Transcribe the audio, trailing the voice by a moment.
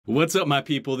What's up, my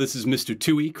people? This is Mr.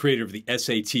 Tui, creator of the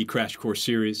SAT Crash Course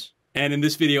series. And in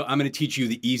this video, I'm going to teach you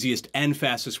the easiest and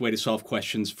fastest way to solve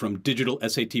questions from Digital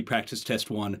SAT Practice Test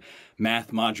 1,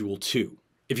 Math Module 2.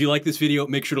 If you like this video,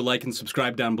 make sure to like and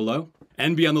subscribe down below,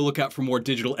 and be on the lookout for more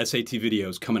digital SAT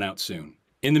videos coming out soon.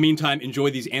 In the meantime,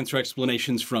 enjoy these answer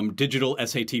explanations from Digital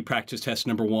SAT Practice Test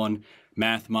number 1,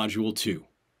 Math Module 2.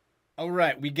 All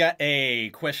right, we got a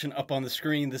question up on the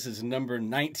screen. This is number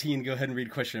 19. Go ahead and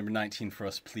read question number 19 for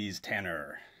us, please,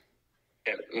 Tanner.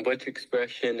 Yeah. Which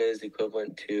expression is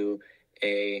equivalent to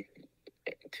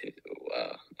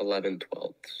 11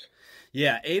 twelfths?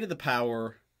 Yeah, a to the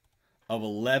power of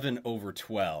 11 over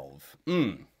 12.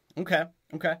 Okay.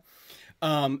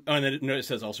 And then notice it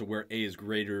says also where a is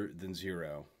greater than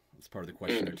 0. That's part of the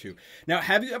question there, too. Now,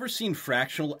 have you ever seen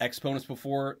fractional exponents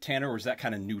before, Tanner, or is that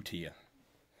kind of new to you?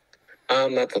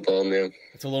 That's a little new.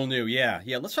 It's a little new, yeah.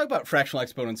 Let's talk about fractional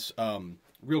exponents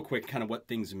real quick, kind of what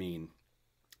things mean.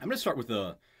 I'm going to start with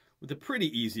a pretty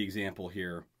easy example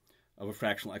here of a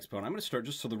fractional exponent. I'm going to start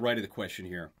just to the right of the question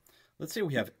here. Let's say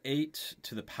we have 8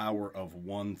 to the power of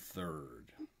 1/3.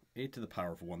 8 to the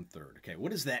power of 1/3. Okay,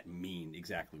 what does that mean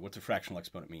exactly? What's a fractional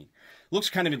exponent mean? Looks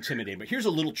kind of intimidating, but here's a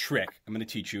little trick I'm going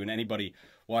to teach you, and anybody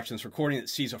watching this recording that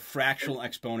sees a fractional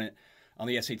exponent on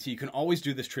the SAT, you can always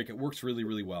do this trick. It works really,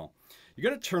 really well. You're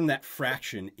going to turn that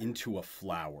fraction into a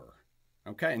flower.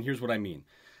 Okay, and here's what I mean.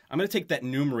 I'm going to take that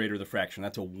numerator of the fraction,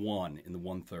 that's a 1 in the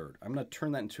 1/3. I'm going to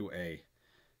turn that into a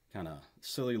kind of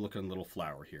silly looking little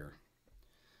flower here.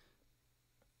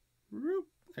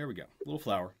 There we go, little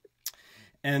flower.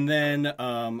 And then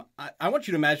I want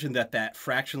you to imagine that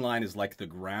fraction line is like the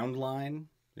ground line.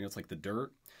 You know, it's like the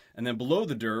dirt. And then below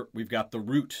the dirt, we've got the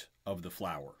root of the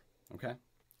flower. Okay,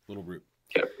 little root.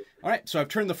 All right, so I've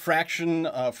turned the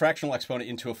fractional exponent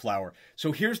into a flower.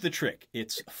 So here's the trick.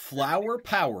 It's flower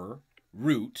power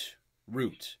root.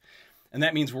 And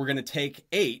that means we're going to take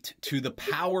 8 to the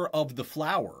power of the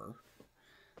flower.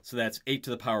 So that's 8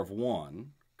 to the power of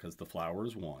 1, because the flower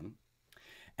is 1.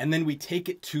 And then we take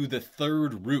it to the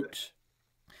third root,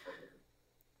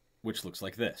 which looks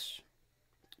like this.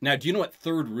 Now, do you know what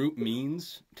third root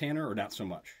means, Tanner, or not so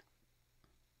much?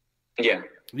 Yeah.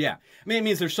 I mean, it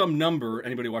means there's some number,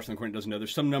 anybody watching the recording doesn't know,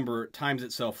 there's some number times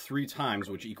itself 3 times,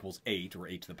 which equals 8, or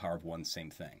 8 to the power of 1, same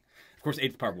thing. Of course, 8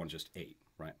 to the power of 1 is just 8,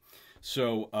 right?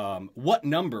 So what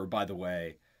number, by the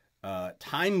way,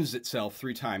 times itself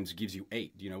 3 times gives you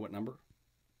 8? Do you know what number?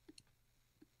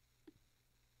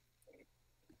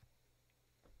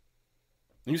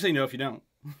 And you say no if you don't.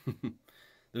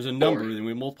 There's a number, and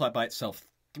we multiply it by itself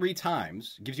 3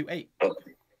 times, it gives you 8.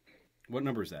 What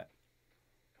number is that?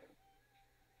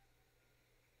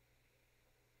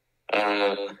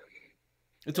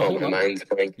 It's a whole number.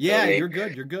 Yeah, you're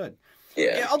good.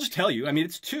 Yeah, I'll just tell you. I mean,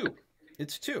 it's 2.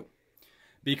 It's 2.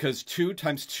 Because 2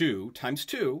 times 2 times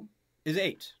 2 is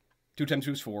 8. 2 times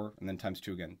 2 is 4, and then times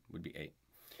 2 again would be 8.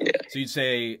 Yeah. So you'd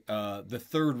say the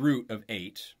third root of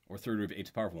 8, or third root of 8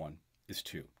 to the power of 1, is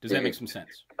 2. Does that make some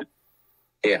sense?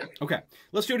 Yeah. Okay,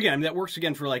 let's do it again. I mean, that works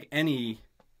again for like any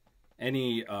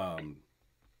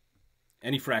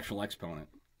fractional exponent.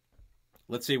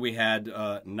 Let's say we had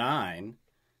 9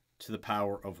 to the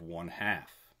power of 1/2.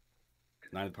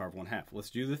 9 to the power of 1/2.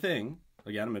 Let's do the thing.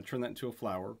 Again, I'm going to turn that into a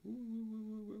flower.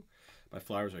 My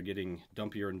flowers are getting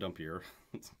dumpier and dumpier.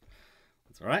 That's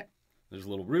all right. There's a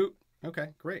little root.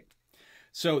 Okay, great.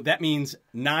 So that means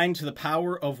 9 to the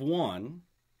power of 1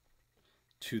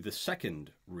 to the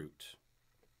second root.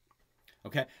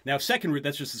 Okay, now second root,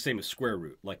 that's just the same as square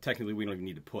root. Like technically we don't even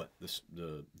need to put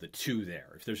the 2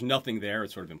 there. If there's nothing there,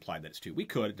 it's sort of implied that it's 2. We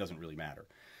could, it doesn't really matter.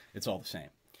 It's all the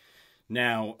same.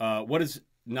 Now, what is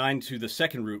 9 to the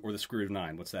second root, or the square root of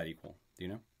 9? What's that equal? Do you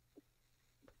know?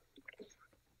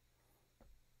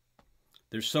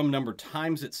 There's some number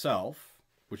times itself,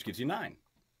 which gives you 9.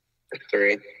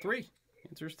 3. 3. The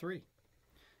answer is 3.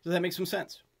 Does that make some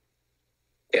sense?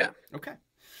 Yeah. Okay.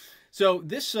 So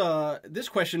this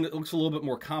question looks a little bit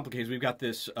more complicated. We've got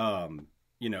this,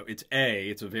 you know, it's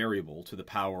a variable to the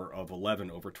power of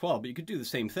 11 over 12, but you could do the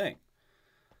same thing.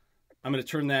 I'm going to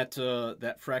turn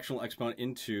that fractional exponent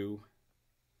into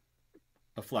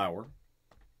a flower.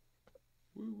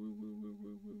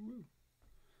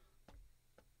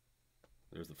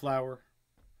 There's the flower.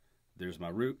 There's my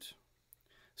root.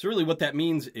 So really what that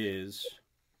means is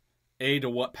a to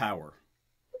what power?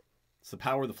 It's the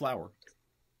power of the flower.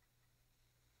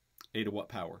 A to what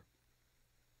power?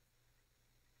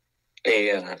 To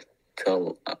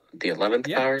the 11th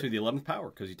power? Yeah, to the 11th power,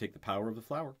 because you take the power of the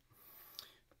flower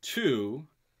to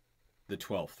the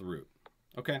 12th root.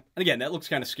 Okay? And again, that looks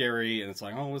kind of scary, and it's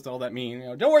like, oh, what does all that mean? You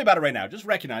know, don't worry about it right now. Just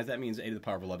recognize that means a to the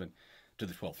power of 11 to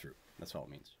the 12th root. That's all it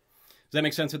means. Does that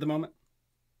make sense at the moment?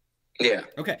 Yeah.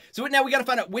 Okay, so now we got to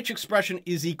find out which expression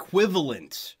is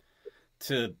equivalent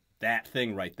to that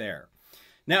thing right there.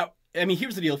 Now, I mean,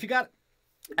 here's the deal. If you got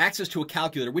access to a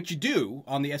calculator, which you do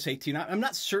on the SAT, I'm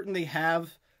not certain they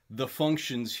have the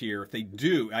functions here. If they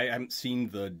do, I haven't seen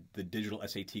the digital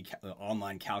SAT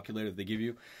online calculator that they give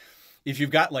you. If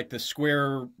you've got like the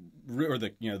square or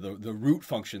the the root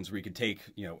functions where you could take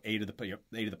a to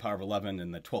the power of 11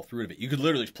 and the 12th root of it, you could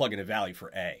literally just plug in a value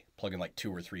for a, plug in like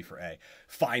 2 or 3 for a,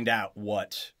 find out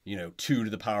what 2 to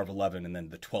the power of 11 and then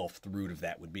the 12th root of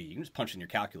that would be. You can just punch in your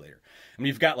calculator. I mean,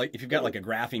 if you've got like a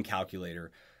graphing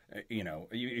calculator,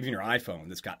 even your iPhone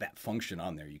that's got that function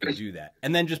on there, you can do that,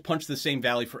 and then just punch the same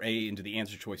value for a into the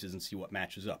answer choices and see what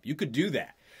matches up. You could do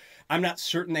that. I'm not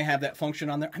certain they have that function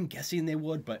on there. I'm guessing they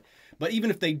would, but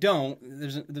even if they don't,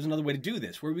 there's another way to do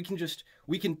this where we can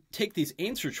take these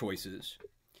answer choices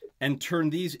and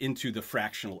turn these into the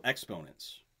fractional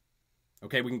exponents.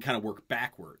 Okay, we can kind of work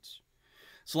backwards.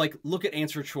 So like look at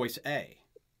answer choice A.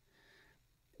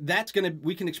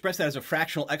 We can express that as a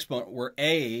fractional exponent where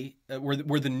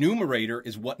where the numerator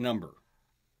is what number? Do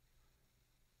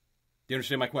you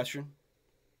understand my question?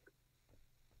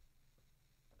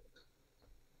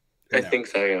 I think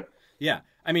so, yeah. Yeah.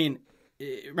 I mean,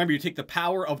 remember, you take the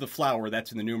power of the flower,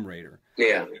 that's in the numerator.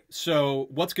 Yeah. So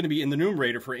what's going to be in the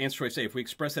numerator for answer choice A? If we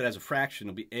express that as a fraction,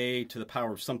 it'll be a to the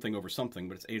power of something over something,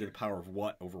 but it's a to the power of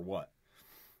what over what?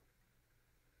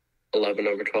 11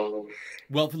 over 12.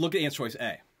 Well, if you look at answer choice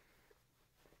A.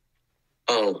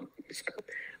 Oh,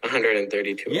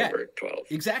 132 over 12.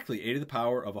 Exactly. A to the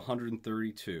power of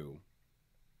 132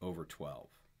 over 12.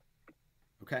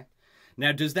 Okay?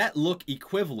 Now, does that look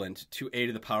equivalent to a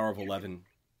to the power of 11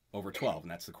 over 12? And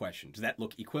that's the question. Does that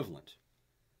look equivalent?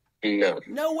 No.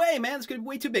 No way, man. It's going to be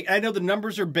way too big. I know the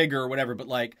numbers are bigger or whatever, but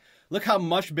like, look how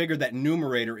much bigger that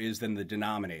numerator is than the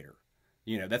denominator.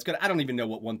 That's good. I don't even know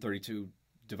what 132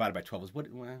 divided by 12 is. What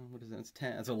is that? That's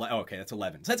 10. That's 11. Oh, okay, that's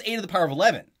 11. So that's a to the power of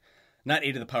 11, not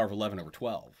a to the power of 11 over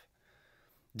 12.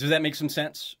 Does that make some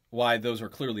sense? Why those are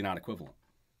clearly not equivalent?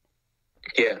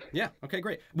 Yeah. Yeah. Okay,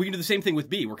 great. We can do the same thing with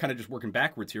b. We're kind of just working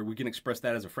backwards here. We can express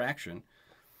that as a fraction.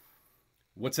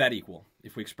 What's that equal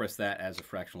if we express that as a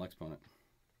fractional exponent?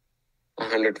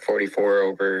 144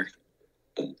 over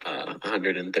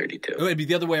 132. Oh, it'd be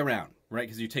the other way around, right?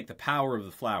 Because you take the power of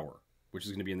the flower, which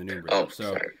is going to be in the numerator. Oh,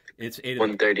 so sorry. It's a to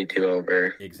 132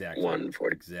 over exactly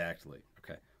 140. Exactly.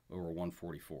 Okay. Over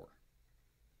 144.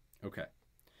 Okay.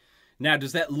 Now,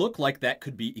 does that look like that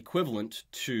could be equivalent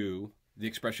to the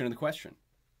expression in the question?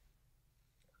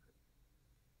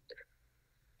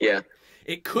 Yeah.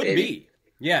 It could be.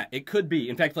 Yeah, it could be.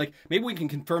 In fact, like maybe we can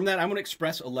confirm that. I'm going to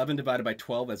express 11 divided by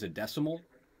 12 as a decimal.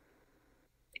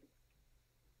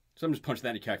 So I'm just punching that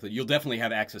in your calculator. You'll definitely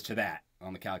have access to that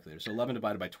on the calculator. So 11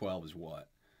 divided by 12 is what?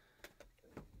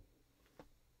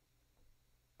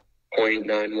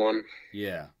 0.91.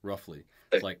 Yeah, roughly.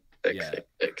 It's like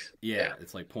six. Yeah,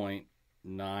 it's like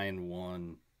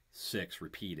 0.916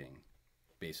 repeating,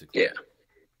 basically. Yeah.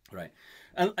 Right.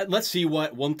 And let's see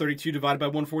what 132 divided by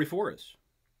 144 is.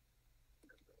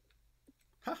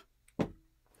 Huh.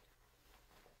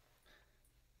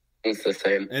 It's the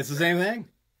same. It's the same thing.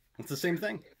 It's the same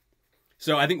thing.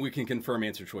 So I think we can confirm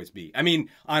answer choice B. I mean,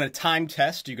 on a time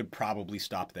test, you could probably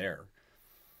stop there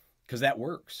because that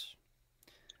works.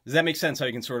 Does that make sense? How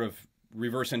you can sort of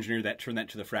reverse engineer that, turn that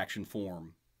to the fraction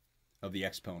form of the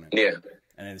exponent? Yeah.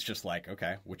 And it's just like,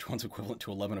 okay, which one's equivalent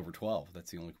to 11 over 12?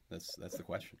 That's the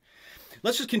question.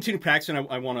 Let's just continue practicing.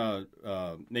 I want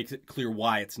to make it clear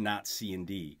why it's not C and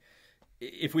D.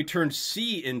 If we turned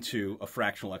C into a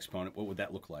fractional exponent, what would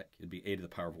that look like? It'd be a to the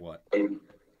power of what?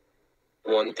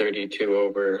 132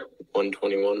 over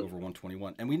 121. Over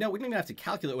 121. And we know we don't even have to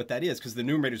calculate what that is because the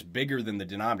numerator is bigger than the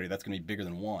denominator. That's going to be bigger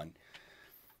than 1.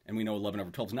 And we know 11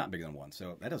 over 12 is not bigger than 1.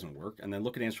 So that doesn't work. And then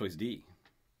look at answer choice D.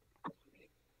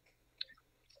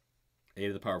 A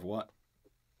to the power of what?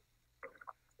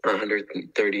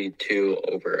 132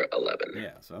 over 11.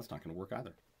 Yeah, so that's not going to work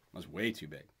either. That's way too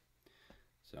big.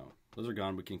 So those are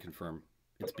gone. We can confirm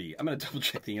it's B. I'm going to double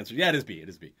check the answer. Yeah, it is B. It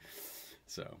is B.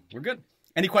 So we're good.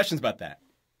 Any questions about that?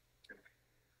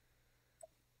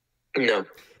 No.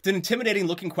 It's an intimidating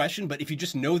looking question, but if you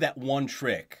just know that one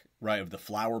trick, right, of the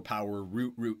flower power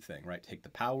root thing, right? Take the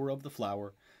power of the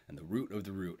flower and the root of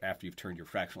the root after you've turned your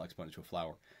fractional exponent to a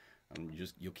flower.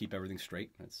 You'll keep everything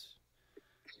straight.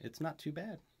 It's not too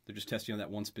bad. They're just testing on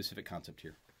that one specific concept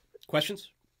here. Questions?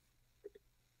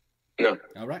 No.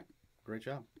 All right. Great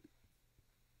job.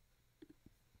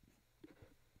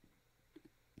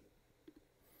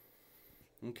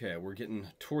 Okay, we're getting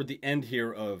toward the end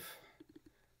here of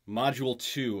Module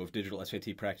 2 of Digital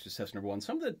SAT Practice Test Number 1.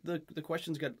 Some of the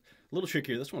questions got a little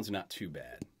trickier. This one's not too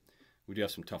bad. We do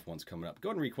have some tough ones coming up. Go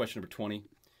ahead and read question number 20, and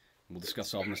we'll discuss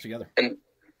solving this together. Okay.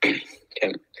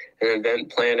 An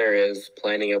event planner is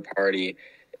planning a party.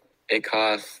 It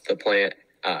costs the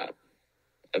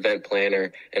event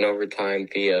planner an overtime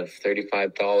fee of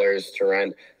 $35 to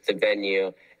rent the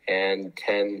venue and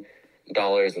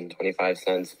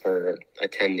 $10.25 per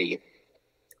attendee.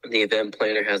 The event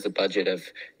planner has a budget of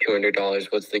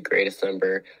 $200. What's the greatest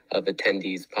number of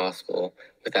attendees possible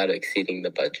without exceeding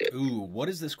the budget? Ooh, what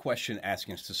is this question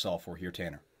asking us to solve for here,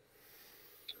 Tanner?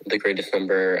 The greatest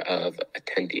number of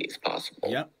attendees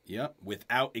possible. Yep.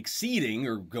 Without exceeding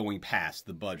or going past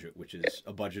the budget, which is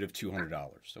a budget of $200.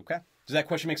 Okay. Does that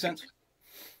question make sense?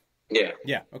 Yeah.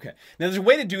 Yeah. Okay. Now, there's a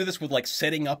way to do this with like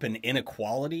setting up an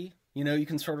inequality. You know, you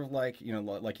can sort of like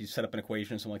you set up an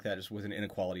equation or something like that, just with an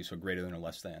inequality, so greater than or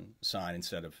less than sign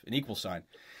instead of an equal sign.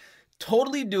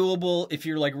 Totally doable if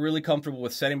you're like really comfortable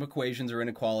with setting up equations or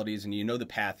inequalities and you know the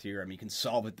path here. I mean, you can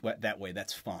solve it that way.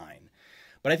 That's fine.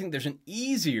 But I think there's an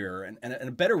easier and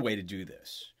a better way to do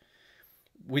this,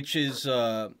 which is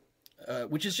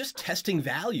just testing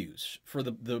values for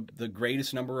the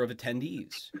greatest number of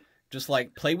attendees. Just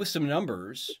like play with some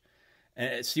numbers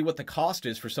and see what the cost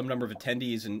is for some number of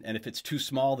attendees. And if it's too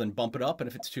small, then bump it up. And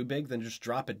if it's too big, then just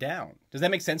drop it down. Does that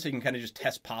make sense? So you can kind of just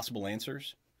test possible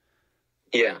answers?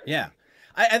 Yeah. Yeah.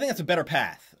 I think that's a better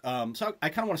path. So I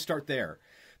kind of want to start there.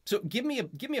 So give me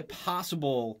a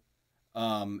possible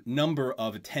number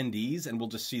of attendees, and we'll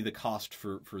just see the cost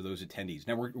for those attendees.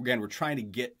 Now, we're trying to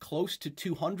get close to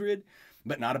 200,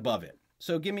 but not above it.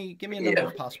 So give me a number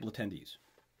of possible attendees.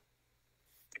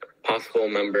 Possible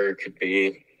number could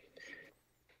be...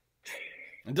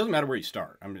 It doesn't matter where you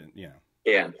start. I mean, you know.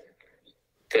 Yeah.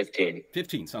 15.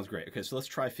 15 sounds great. Okay, so let's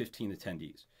try 15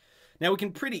 attendees. Now, we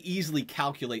can pretty easily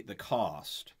calculate the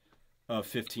cost of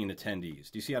 15 attendees.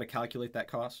 Do you see how to calculate that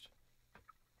cost?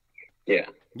 Yeah.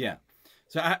 Yeah.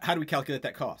 So how do we calculate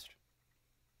that cost?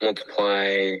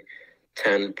 Multiply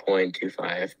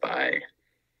 10.25 by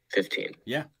 15.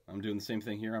 Yeah, I'm doing the same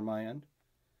thing here on my end.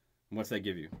 And what's that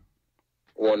give you?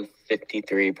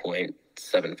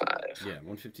 153.75. Yeah,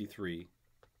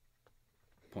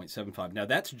 153.75. Now,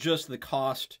 that's just the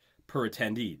cost per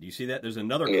attendee. Do you see that? There's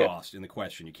another cost in the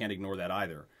question. You can't ignore that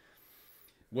either.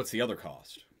 What's the other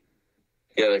cost?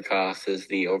 The other cost is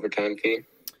the overtime fee.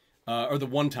 Or the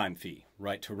one-time fee,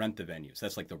 right, to rent the venues.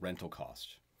 That's like the rental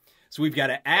cost. So we've got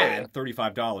to add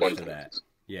 $35 to that.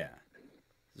 Yeah.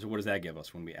 So what does that give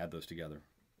us when we add those together?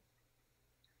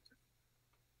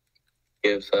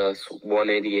 Gives us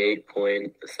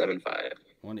 188.75.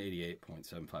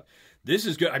 188.75. This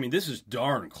is good. I mean, this is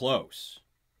darn close.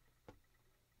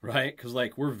 Right? Because,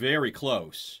 like, we're very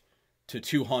close to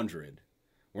 200.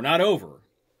 We're not over.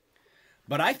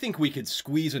 But I think we could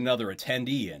squeeze another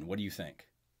attendee in. What do you think?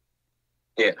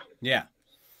 Yeah. Yeah.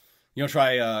 You want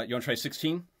to try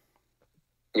 16?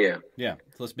 Yeah. Yeah.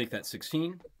 So let's make that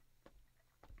 16.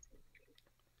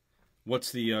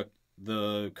 What's the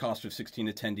cost of 16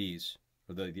 attendees,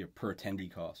 or the per attendee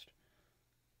cost?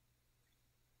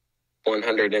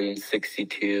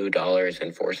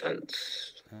 $162.04.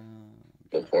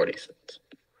 40 cents.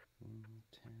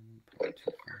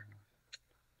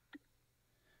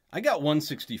 I got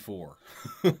 164.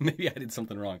 Maybe I did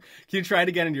something wrong. Can you try it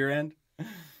again on your end?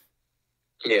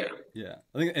 Yeah. Yeah.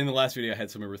 I think in the last video I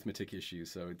had some arithmetic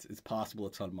issues, so it's possible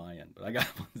it's on my end, but I got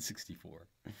 164.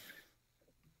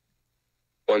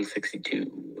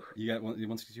 162. You got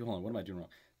 162? Hold on, what am I doing wrong?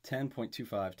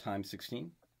 10.25 times 16?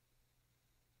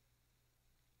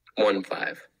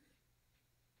 15.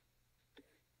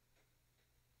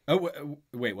 Oh,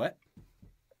 wait, what?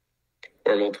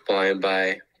 We're multiplying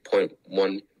by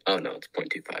 0.1. Oh, no, it's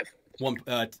 0.25.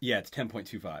 Yeah, it's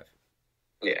 10.25.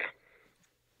 Yeah.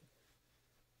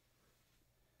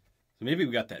 So maybe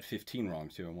we got that 15 wrong,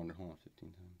 too. I wonder, hold on,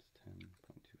 15 times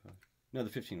 10.25. No,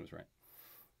 the 15 was right.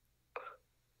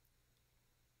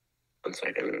 1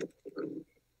 second.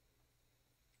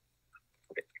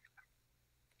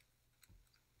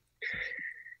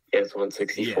 Yeah, it's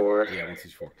 164. Yeah,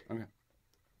 164. Okay.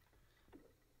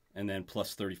 And then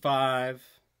plus 35.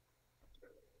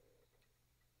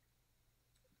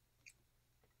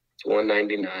 It's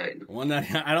 199.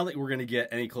 199. I don't think we're going to get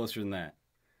any closer than that.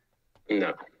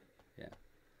 No. Yeah.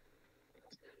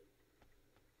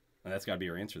 Well, that's got to be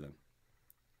our answer then.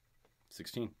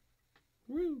 16.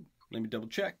 Woo. Let me double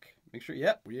check. Make sure,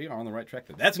 yep, we are on the right track.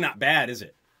 That's not bad, is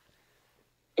it?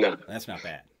 No. That's not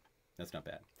bad. That's not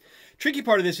bad. Tricky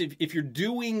part of this, if you're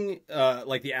doing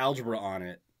like the algebra on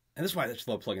it, and this is why I just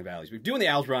love plugging values. If you're doing the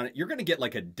algebra on it, you're going to get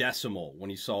like a decimal when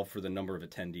you solve for the number of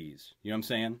attendees. You know what I'm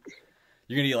saying?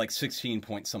 You're going to get like 16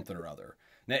 point something or other.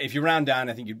 Now, if you round down,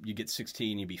 I think you get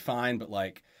 16, you'd be fine. But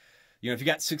like, if you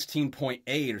got 16.8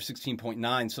 or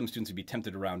 16.9, some students would be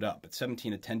tempted to round up. But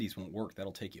 17 attendees won't work.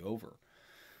 That'll take you over.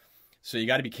 So you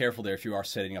got to be careful there if you are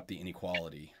setting up the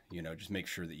inequality. Just make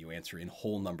sure that you answer in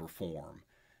whole number form.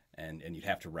 And you'd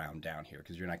have to round down here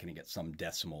because you're not going to get some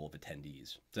decimal of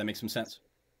attendees. Does that make some sense?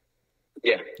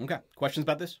 Yeah. Okay. Questions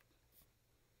about this?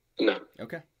 No.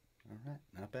 Okay. All right.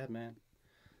 Not bad, man.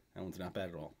 That one's not bad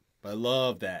at all. But I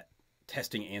love that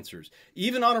testing answers.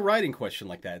 Even on a writing question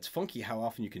like that, it's funky how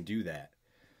often you can do that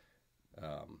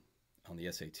on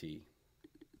the SAT.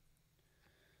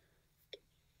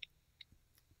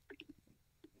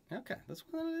 Okay. That's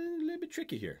a little bit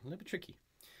tricky here. A little bit tricky.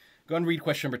 Go ahead and read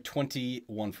question number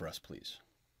 21 for us, please.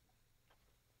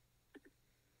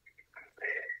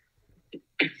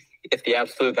 If the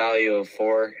absolute value of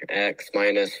 4x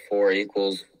minus 4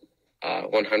 equals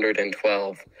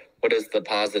 112, what is the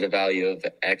positive value of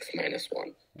x minus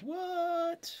 1?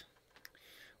 What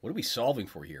are we solving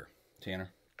for here,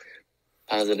 Tanner?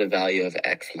 Positive value of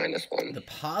x minus 1. The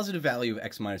positive value of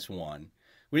x minus 1.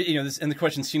 This, and the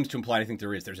question seems to imply, I think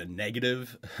there's a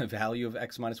negative value of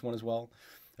x minus 1 as well.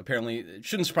 Apparently, it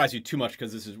shouldn't surprise you too much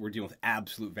because we're dealing with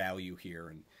absolute value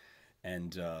here,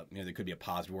 and there could be a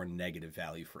positive or a negative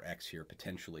value for x here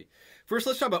potentially. First,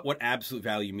 let's talk about what absolute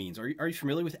value means. Are you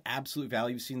familiar with absolute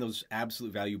value? You've seen those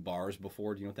absolute value bars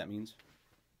before. Do you know what that means?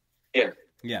 Yeah.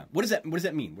 Yeah. What does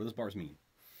that mean? What do those bars mean?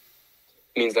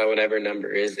 It means that whatever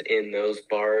number is in those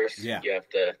bars, you have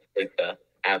to take the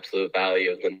absolute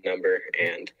value of the number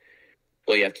and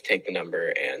you have to take the number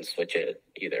and switch it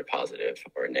either positive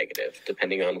or negative,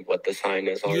 depending on what the sign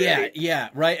is already. Yeah,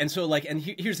 right. And so,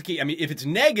 here's the key. I mean, if it's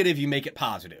negative, you make it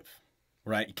positive,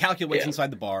 right? You calculate what's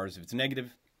inside the bars. If it's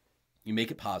negative, you make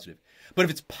it positive. But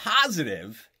if it's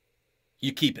positive,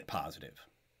 you keep it positive.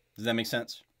 Does that make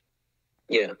sense?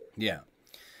 Yeah. Yeah.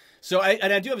 So,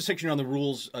 I do have a section on the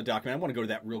rules document. I want to go to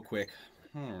that real quick.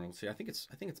 Let's see. I think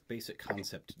it's Basic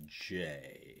Concept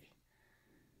J.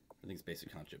 I think it's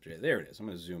Basic Concept J. There it is. I'm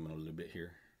going to zoom in a little bit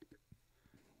here.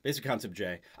 Basic Concept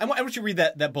J. I want you to read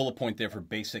that bullet point there for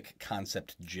Basic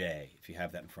Concept J, if you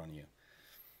have that in front of you.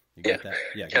 You got that?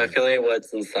 Yeah. Calculate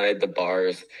what's inside the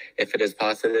bars. If it is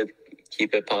positive,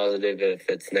 keep it positive. If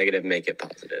it's negative, make it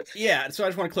positive. Yeah, so I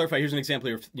just want to clarify. Here's an example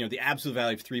here of the absolute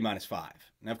value of 3 minus 5.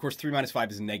 Now, of course, 3 minus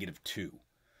 5 is negative 2.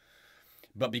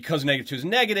 But because negative 2 is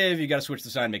negative, you got to switch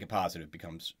the sign and make it positive. It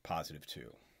becomes positive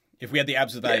 2. If we had the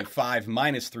absolute value of 5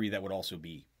 minus 3, that would also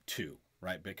be 2,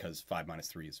 right? Because 5 minus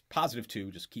 3 is positive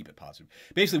 2. Just keep it positive.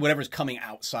 Basically, whatever's coming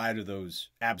outside of those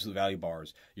absolute value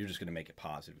bars, you're just going to make it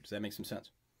positive. Does that make some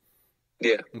sense?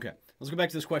 Yeah. Okay. Let's go back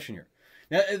to this question here.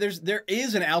 Now, there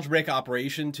is an algebraic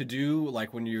operation to do,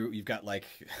 like when you've got like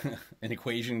an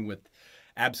equation with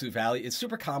absolute value. It's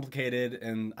super complicated,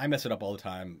 and I mess it up all the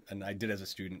time, and I did as a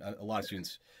student. A lot of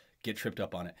students get tripped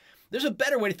up on it. There's a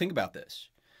better way to think about this,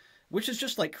 which is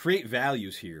just like create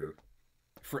values here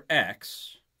for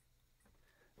x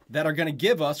that are going to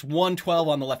give us 112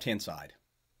 on the left-hand side.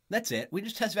 That's it. We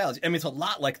just test values. I mean, it's a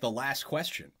lot like the last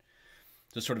question.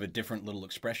 Just sort of a different little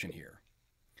expression here.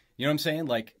 You know what I'm saying?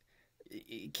 Like,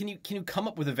 can you come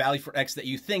up with a value for x that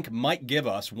you think might give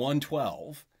us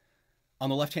 112 on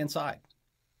the left-hand side?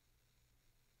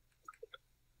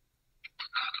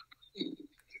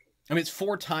 I mean, it's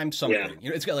 4 times something.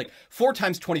 Yeah. It's got like 4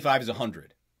 times 25 is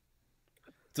 100.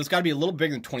 So it's got to be a little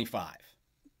bigger than 25.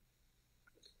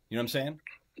 You know what I'm saying?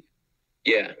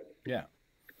 Yeah. Yeah.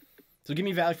 So give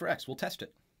me a value for x. We'll test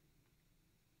it.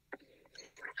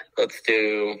 Let's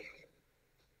do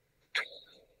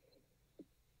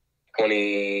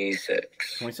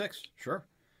 26. 26, sure.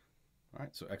 All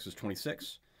right, so x is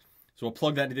 26. So we'll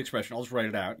plug that into the expression. I'll just write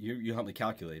it out. You help me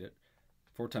calculate it.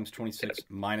 4 times 26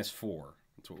 minus 4.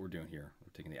 That's what we're doing here.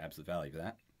 We're taking the absolute value of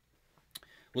that.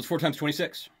 What's 4 times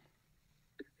 26?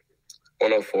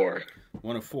 104.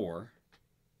 104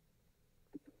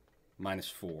 minus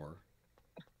 4.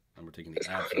 And we're taking the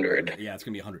absolute 100. Yeah, it's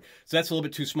going to be 100. So that's a little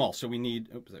bit too small. So we need,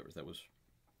 that was,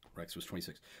 x was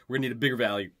 26. We're going to need a bigger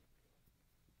value.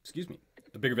 Excuse me.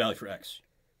 A bigger value for x.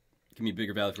 Give me a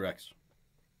bigger value for x.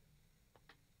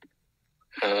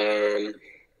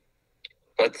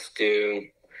 Let's do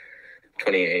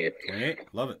 28. 28.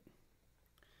 Love it.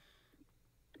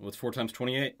 What's 4 times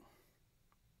 28?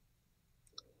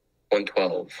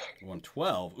 112.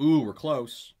 112. Ooh, we're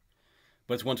close.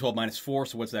 But it's 112 minus 4,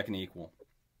 so what's that going to equal?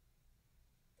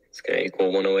 It's going to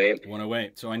equal 108.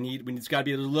 108. So it's got to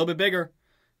be a little bit bigger.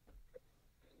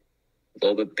 A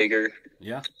little bit bigger.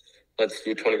 Yeah. Let's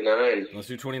do 29. Let's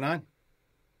do 29.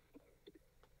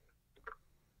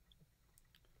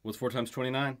 What's 4 times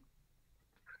 29?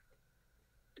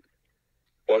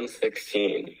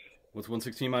 116. What's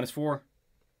 116 minus 4?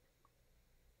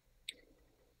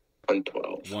 112.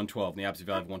 112. And the opposite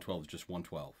value of 112 is just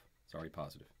 112. It's already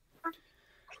positive.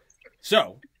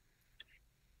 So,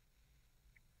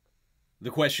 the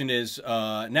question is,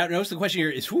 now notice the question here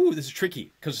is, this is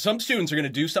tricky. Because some students are going to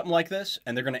do something like this,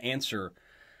 and they're going to answer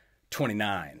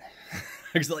 29.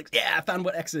 Because they're like, yeah, I found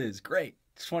what x is. Great.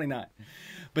 It's 29.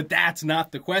 But that's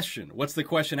not the question. What's the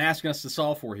question asking us to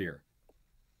solve for here?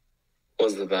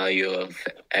 What's the value of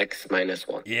x minus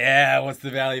 1? Yeah, what's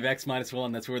the value of x minus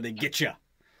 1? That's where they get you.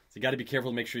 So you got to be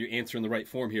careful to make sure you answer in the right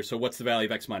form here. So what's the value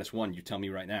of x minus 1? You tell me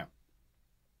right now.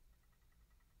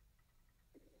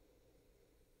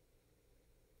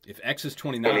 If x is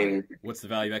 29, what's the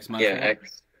value of x minus 1? Yeah,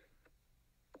 x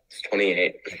is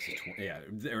 28. X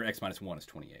is or x minus 1 is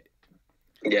 28.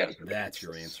 Yeah. That's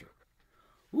your answer.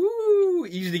 Woo!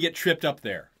 Easy to get tripped up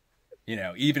there.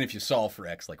 Even if you solve for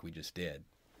x like we just did.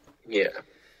 Yeah.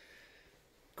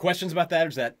 Questions about that, or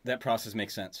does that process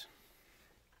make sense?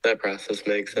 That process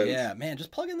makes sense. Yeah, man, just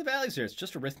plug in the values there. It's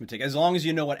just arithmetic. As long as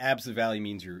you know what absolute value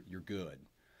means, you're good.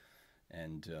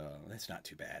 And that's not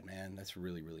too bad, man. That's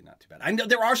really, really not too bad. I know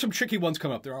there are some tricky ones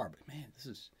come up. There are, but man,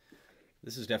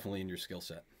 this is definitely in your skill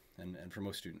set, and for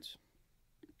most students.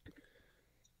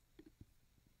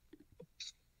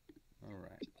 All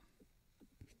right.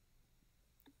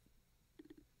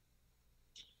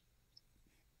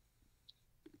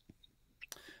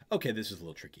 Okay, this is a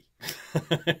little tricky.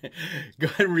 Go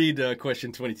ahead and read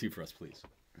question 22 for us, please.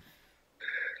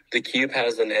 The cube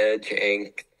has an edge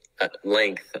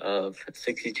length of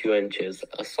 62 inches.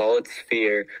 A solid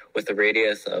sphere with a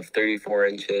radius of 34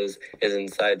 inches is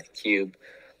inside the cube.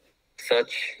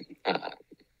 Such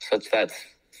that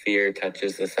sphere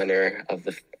touches the center of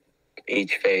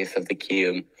each face of the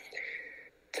cube.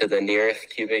 To the nearest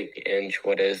cubic inch,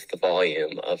 what is the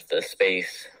volume of the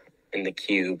space in the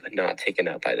cube not taken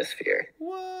up by the sphere?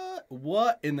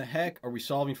 What in the heck are we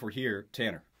solving for here,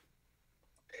 Tanner?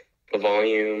 The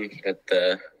volume at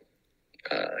the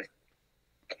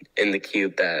in the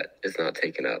cube that is not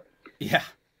taken up.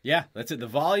 Yeah, that's it. The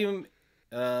volume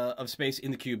of space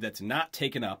in the cube that's not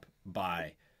taken up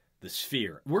by the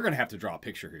sphere. We're going to have to draw a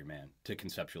picture here, man, to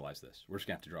conceptualize this. We're just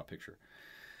going to have to draw a picture.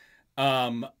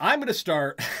 I'm going to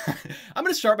start. I'm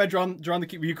going to start by drawing the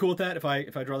cube. Are you cool with that? If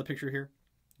I draw the picture here,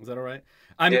 is that all right?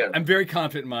 I'm very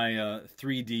confident in my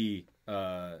 3D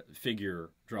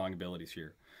figure drawing abilities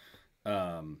here. So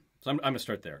I'm going to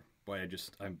start there. Boy,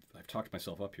 I've talked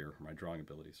myself up here for my drawing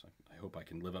abilities. I hope I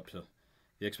can live up to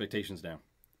the expectations now.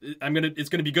 It's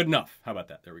gonna be good enough. How about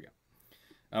that? There we go.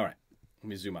 All right, let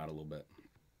me zoom out a little bit.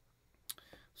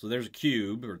 So there's a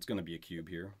cube, or it's gonna be a cube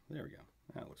here. There we go.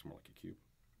 That looks more like a cube.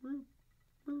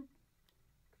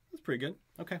 That's pretty good.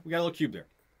 Okay, we got a little cube there.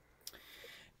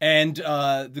 And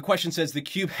the question says the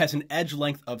cube has an edge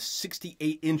length of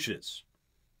 68 inches.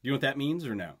 Do you know what that means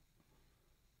or no?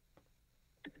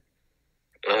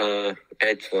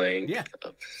 Edge length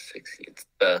of 60. It's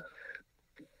the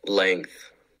length.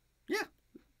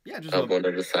 Yeah, just of one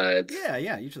of the sides.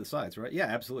 Yeah, each of the sides, right? Yeah,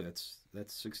 absolutely.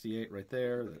 That's 68 right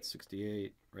there. That's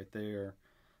 68 right there.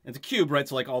 And it's a cube, right?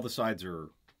 So like all the sides are,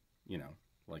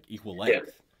 like equal length.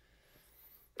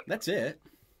 Yeah. That's it.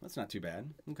 That's not too bad.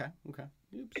 Okay.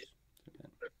 Oops.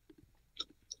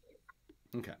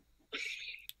 Okay.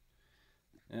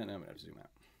 And I'm gonna have to zoom out.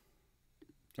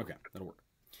 Okay, that'll work.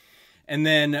 And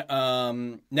then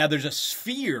now there's a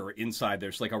sphere inside there.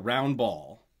 It's like a round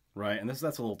ball, right? And that's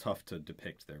a little tough to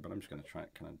depict there, but I'm just going to try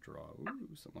and kind of draw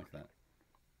something like that.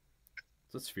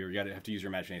 So it's a sphere. You have to use your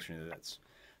imagination. That's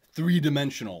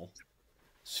three-dimensional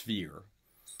sphere.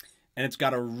 And it's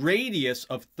got a radius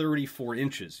of 34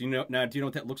 inches. Now, do you know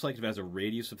what that looks like if it has a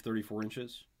radius of 34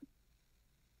 inches?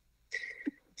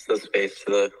 It's the space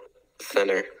to the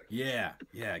center. Yeah,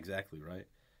 exactly, right?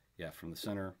 Yeah, from the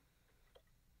center.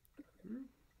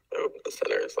 Oh, the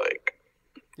center is like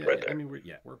right there. I mean, we're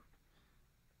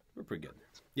pretty good.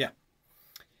 Yeah.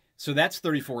 So that's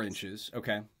 34 inches.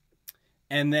 Okay.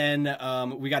 And then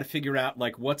we got to figure out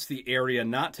like what's the area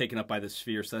not taken up by the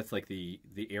sphere. So that's like the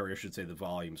area, I should say, the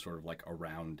volume sort of like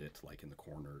around it, like in the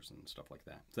corners and stuff like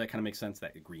that. So that kind of makes sense,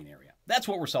 that green area. That's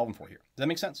what we're solving for here. Does that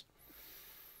make sense?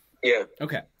 Yeah.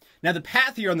 Okay. Now the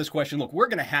path here on this question, look, we're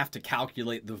going to have to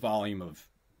calculate the volume of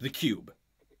the cube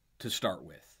to start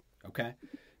with. Okay.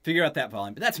 Figure out that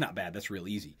volume, but that's not bad. That's real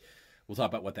easy. We'll talk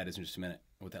about what that is in just a minute,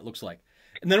 what that looks like.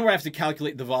 And then we're going to have to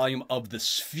calculate the volume of the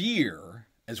sphere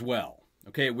as well.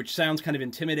 Okay, which sounds kind of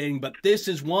intimidating, but this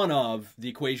is one of the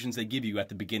equations they give you at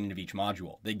the beginning of each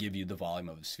module. They give you the volume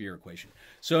of a sphere equation.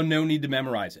 So no need to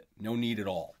memorize it. No need at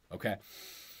all, okay?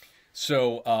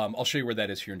 So I'll show you where that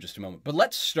is here in just a moment. But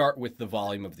let's start with the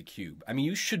volume of the cube. I mean,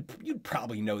 you'd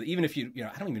probably know that, even if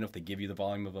I don't even know if they give you the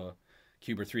volume of a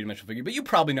cube or three-dimensional figure, but you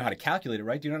probably know how to calculate it,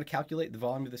 right? Do you know how to calculate the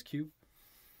volume of this cube?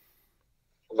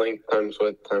 Length times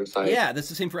width times height. Yeah, that's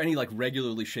the same for any like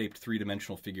regularly shaped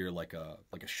three-dimensional figure, like a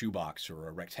shoebox or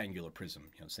a rectangular prism.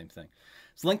 Same thing.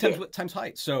 It's length times width times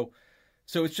height. So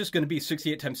it's just going to be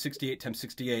 68 times 68 times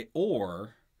 68,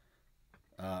 or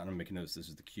I'm gonna make a note. This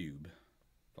is the cube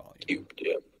volume.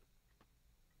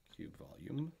 Cube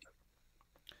volume.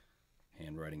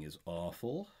 Handwriting is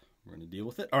awful. We're going to deal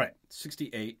with it. All right,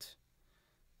 68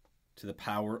 to the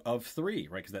power of 3,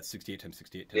 right? Because that's 68 times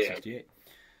 68 times 68.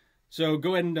 So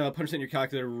go ahead and punch that in your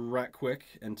calculator right quick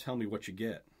and tell me what you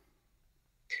get.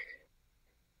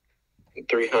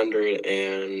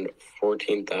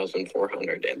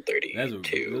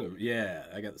 314,432. Yeah,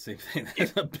 I got the same thing.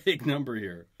 That's a big number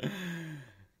here.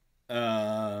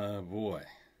 Boy.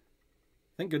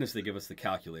 Thank goodness they give us the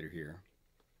calculator here.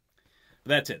 But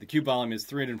that's it. The cube volume is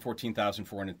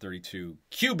 314,432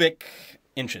 cubic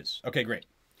inches. Okay, great.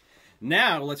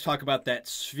 Now let's talk about that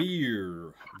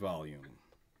sphere volume.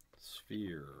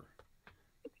 Sphere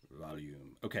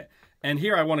volume. Okay, and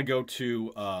here I want to go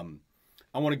to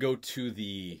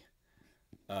the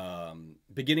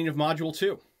beginning of module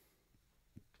 2,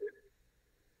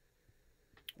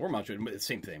 or module,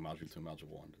 same thing, module 2, module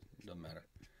 1. It doesn't matter.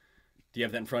 Do you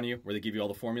have that in front of you, where they give you all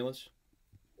the formulas?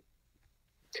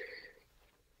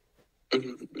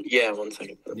 Yeah, 1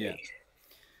 second.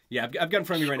 Yeah, I've got in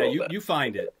front of me right now. You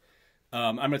find it.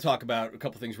 I'm going to talk about a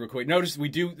couple things real quick. Notice we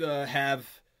do have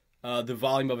the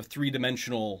volume of a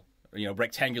three-dimensional,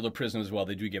 rectangular prism as well.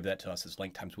 They do give that to us as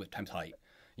length times width times height.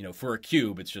 For a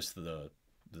cube, it's just the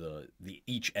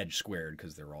each edge squared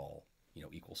because they're all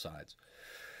equal sides.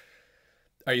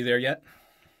 Are you there yet?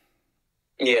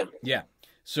 Yeah. Yeah.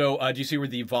 So do you see where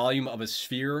the volume of a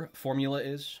sphere formula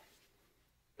is?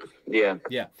 Yeah.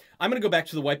 Yeah. I'm going to go back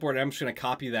to the whiteboard, and I'm just going to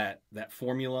copy that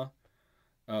formula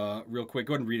real quick.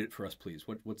 Go ahead and read it for us, please.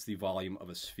 What's the volume of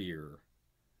a sphere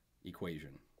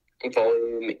equation?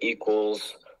 Volume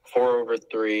equals 4 over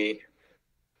 3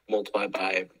 multiplied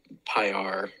by pi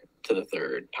r to the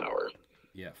third power.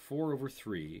 Yeah, 4 over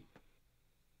 3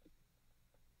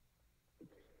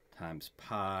 times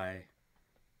pi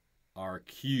r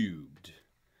cubed,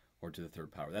 or to the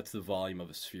third power. That's the volume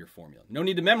of a sphere formula. No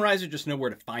need to memorize it, just know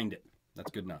where to find it. That's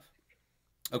good enough.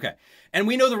 Okay, and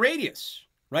we know the radius,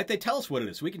 right? They tell us what it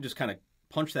is. So we can just kind of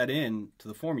punch that in to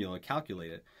the formula and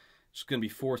calculate it. It's going to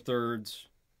be 4/3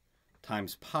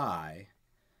 times pi.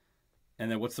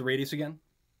 And then what's the radius again?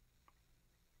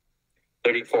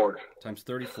 34. Times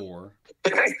 34.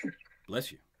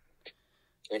 Bless you.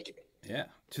 Thank you. Yeah,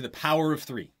 to the power of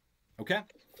 3. Okay?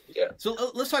 Yeah. So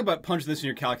let's talk about punching this in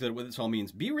your calculator, what this all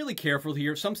means. Be really careful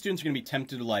here. Some students are going to be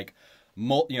tempted to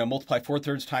multiply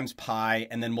 4/3 times pi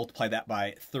and then multiply that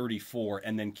by 34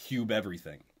 and then cube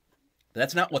everything. But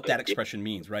that's not what that expression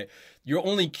means, right? You're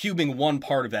only cubing one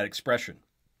part of that expression.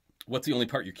 What's the only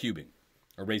part you're cubing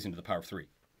or raising to the power of 3?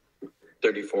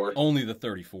 34. Only the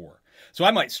 34. So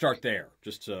I might start there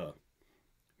just to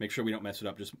make sure we don't mess it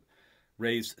up. Just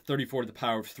raise 34 to the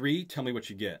power of 3. Tell me what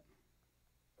you get.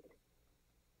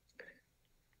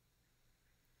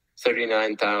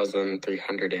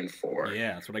 39,304.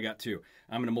 Yeah, that's what I got too.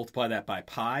 I'm going to multiply that by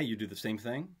pi. You do the same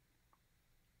thing.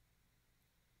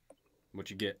 What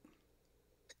you get?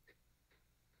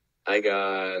 I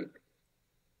got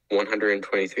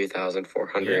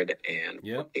 123,414.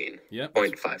 Yep.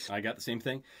 0.5. I got the same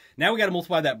thing. Now we got to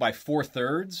multiply that by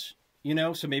 4/3.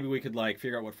 So maybe we could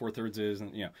figure out what 4/3 is,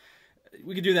 and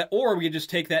we could do that, or we could just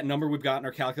take that number we've got in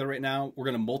our calculator right now. We're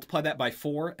going to multiply that by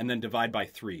 4 and then divide by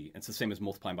 3. It's the same as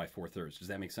multiplying by 4/3. Does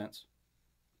that make sense?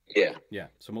 Yeah. Yeah.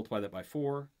 So multiply that by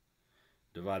 4,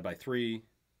 divide by 3.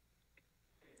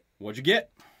 What'd you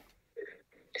get?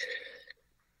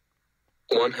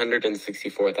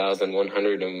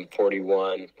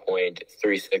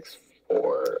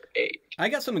 164,141.3648. I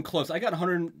got something close. I got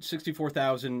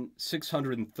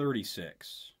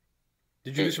 164,636.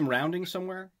 Did you do some rounding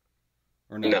somewhere?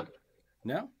 Or no? No.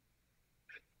 No?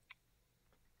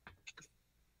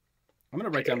 I'm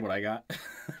going to write down what I got.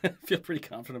 I feel pretty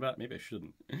confident about it. Maybe I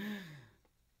shouldn't.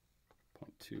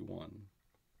 0.21.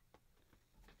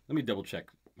 Let me double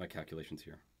check my calculations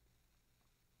here.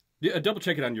 Yeah, double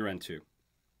check it on your end too.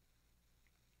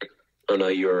 Oh, no,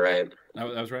 you were right. I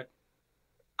was right?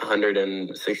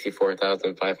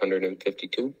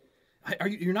 164,552.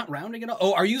 You're not rounding it up?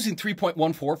 Oh, are you using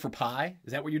 3.14 for pi?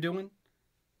 Is that what you're doing?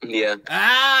 Yeah.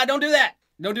 Don't do that.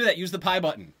 Don't do that. Use the pi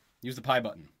button. Use the pi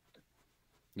button.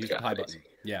 Use the pi button.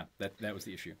 Yeah, that was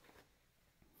the issue.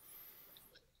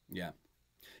 Yeah.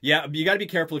 Yeah, you got to be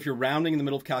careful if you're rounding in the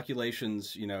middle of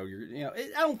calculations. I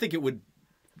don't think it would,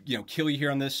 kill you here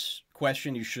on this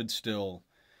question. You should still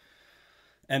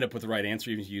end up with the right answer,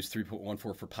 even if you use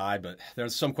 3.14 for pi. But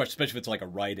there's some questions, especially if it's like a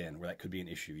write-in, where that could be an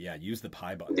issue. Yeah, use the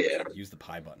pi button. Yeah. Use the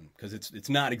pi button because it's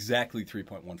not exactly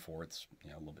 3.14. It's a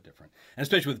little bit different, and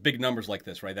especially with big numbers like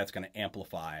this, right? That's going to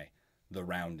amplify the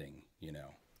rounding,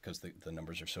 because the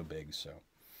numbers are so big. So,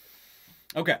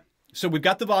 okay. So we've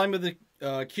got the volume of the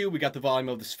cube, we got the volume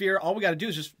of the sphere. All we got to do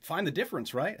is just find the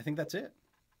difference, right? I think that's it.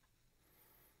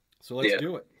 So let's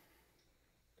do it.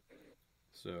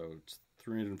 So it's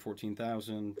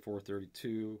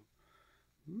 314,432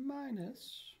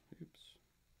 minus, oops,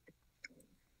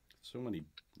 so many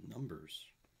numbers.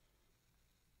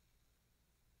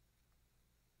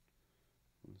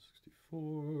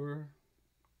 164.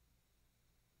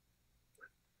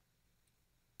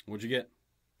 What'd you get?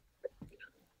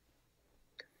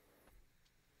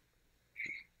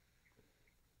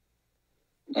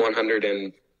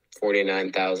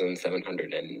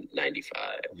 $149,795.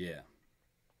 Yeah.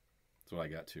 That's what I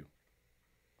got too.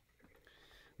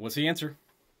 What's the answer?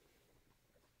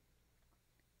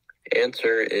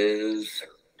 Answer is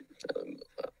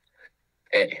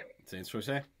A. It's answer choice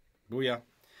A. Booyah.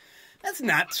 That's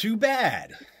not too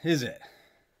bad, is it?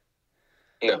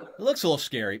 No. It looks a little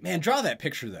scary. Man, draw that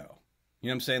picture though. You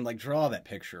know what I'm saying? Like, draw that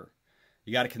picture.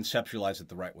 You got to conceptualize it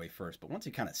the right way first. But once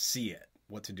you kind of see it,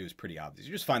 what to do is pretty obvious.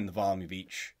 You just find the volume of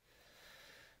each,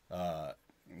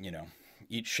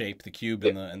 each shape, the cube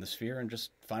and the sphere, and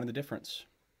just find the difference.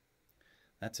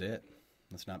 That's it.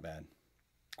 That's not bad.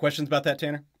 Questions about that,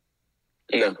 Tanner?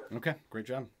 No. Okay, great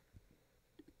job.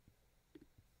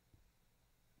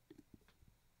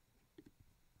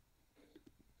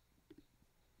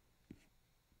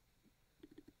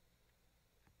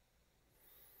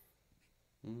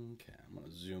 Okay, I'm going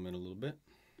to zoom in a little bit.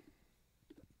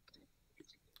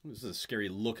 This is a scary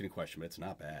looking question, but it's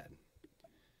not bad.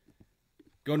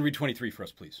 Go and read 23 for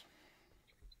us, please.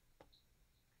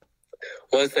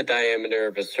 What is the diameter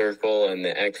of a circle in the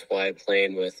xy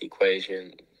plane with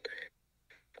equation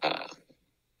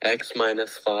x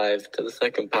minus 5 to the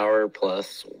second power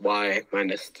plus y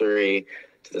minus 3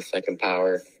 to the second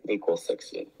power equals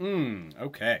 16?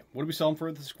 Okay. What are we solving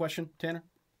for this question, Tanner?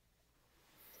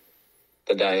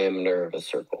 The diameter of a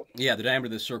circle. Yeah, the diameter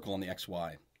of the circle on the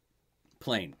xy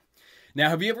plane. Now,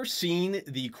 have you ever seen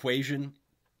the equation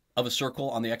of a circle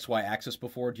on the xy axis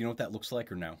before? Do you know what that looks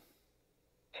like or no?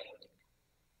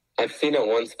 I've seen it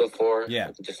once before. Yeah.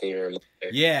 I just need to remember.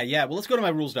 Yeah. Well, let's go to my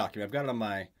rules document. I've got it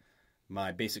on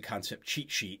my basic concept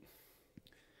cheat sheet.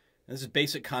 And this is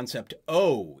basic concept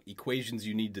O, equations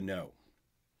you need to know.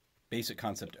 Basic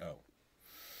concept O.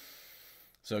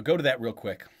 So go to that real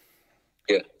quick.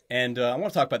 Yeah. And I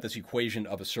want to talk about this equation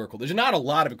of a circle. There's not a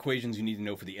lot of equations you need to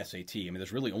know for the SAT. I mean,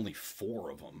 there's really only 4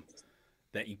 of them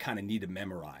that you kind of need to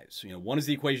memorize. One is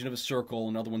the equation of a circle.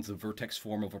 Another one's the vertex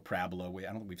form of a parabola. I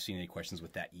don't think we've seen any questions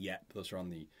with that yet. Those are on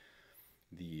the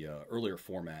earlier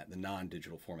format, the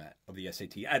non-digital format of the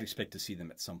SAT. I'd expect to see them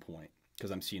at some point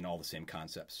because I'm seeing all the same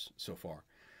concepts so far.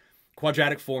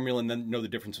 Quadratic formula, and then know the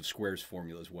difference of squares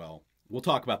formula as well. We'll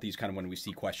talk about these kind of when we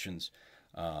see questions,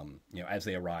 as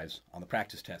they arise on the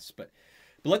practice tests. But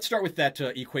let's start with that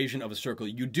equation of a circle.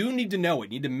 You do need to know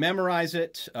it. You need to memorize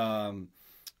it. You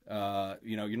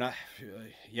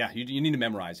need to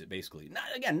memorize it, basically.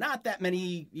 Not that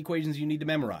many equations you need to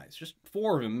memorize. Just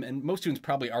 4 of them, and most students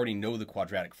probably already know the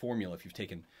quadratic formula. If you've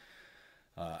taken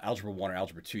Algebra 1 or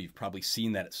Algebra 2, you've probably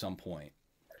seen that at some point.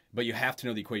 But you have to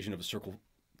know the equation of a circle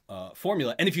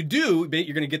formula. And if you do,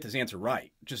 you're going to get this answer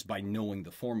right, just by knowing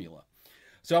the formula.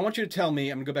 So I want you to tell me,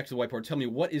 I'm going to go back to the whiteboard, tell me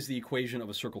what is the equation of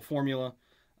a circle formula.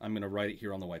 I'm going to write it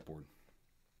here on the whiteboard.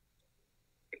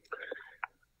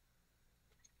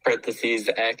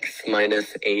 Parentheses x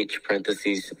minus h,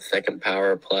 parentheses second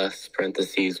power plus,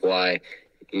 parentheses y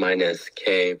minus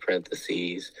k,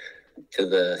 parentheses to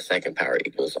the second power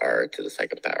equals r to the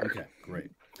second power. Okay, great.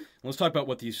 Let's talk about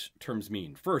what these terms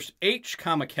mean. First, h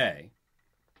comma k,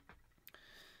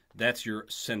 that's your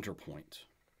center point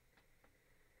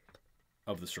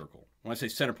of the circle. When I say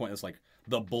center point, it's like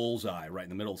the bullseye right in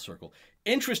the middle of the circle.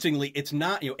 Interestingly, it's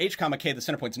not, h comma k, the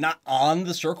center point's not on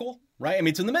the circle, right? I mean,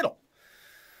 it's in the middle.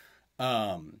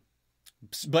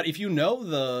 But if you know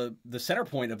the center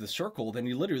point of the circle, then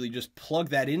you literally just plug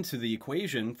that into the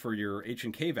equation for your h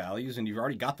and k values, and you've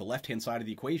already got the left-hand side of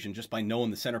the equation just by knowing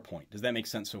the center point. Does that make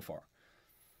sense so far?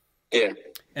 Yeah.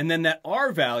 And then that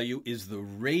r value is the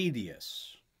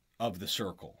radius of the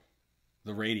circle.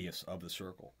 The radius of the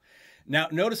circle. Now,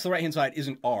 notice the right-hand side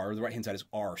isn't r. The right-hand side is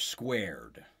r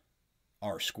squared.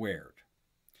 R squared.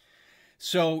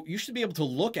 So you should be able to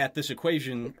look at this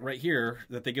equation right here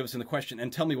that they give us in the question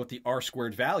and tell me what the r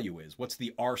squared value is. What's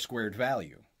the r squared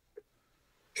value?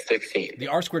 16. The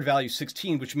r squared value is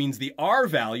 16, which means the r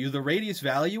value, the radius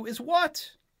value, is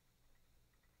what?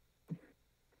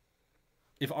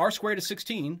 If r squared is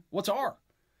 16, what's r?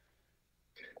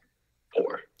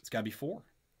 4. It's got to be 4.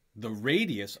 The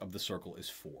radius of the circle is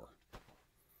 4.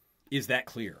 Is that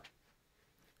clear?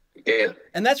 Yeah.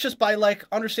 And that's just by, like,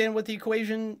 understanding what the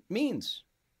equation means.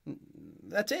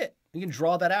 That's it. You can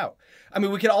draw that out. I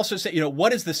mean, we could also say, you know,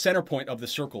 what is the center point of the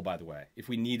circle, by the way? If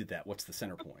we needed that, what's the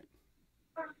center point?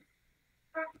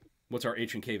 What's our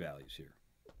h and k values here?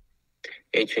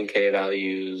 H and K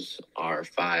values are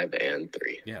 5 and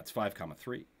 3. Yeah, it's 5,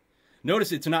 3.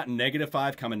 Notice it's not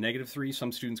 -5, -3.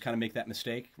 Some students kind of make that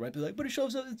mistake, right? They're like, but it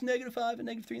shows that it's -5 and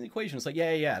 -3 in the equation. It's like,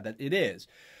 yeah, that it is.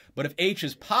 But if h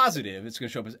is positive, it's going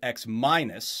to show up as x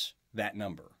minus that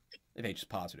number. If h is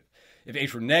positive. If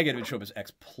h were negative, it would show up as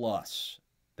x plus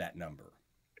that number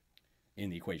in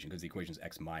the equation, because the equation is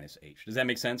x minus h. Does that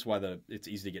make sense? Why it's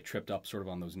easy to get tripped up sort of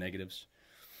on those negatives?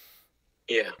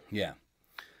 Yeah. Yeah.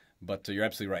 But you're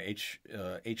absolutely right.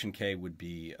 H and K would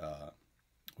be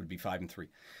 5 and 3.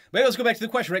 But anyway, let's go back to the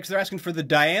question, right? Because they're asking for the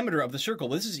diameter of the circle.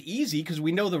 Well, this is easy because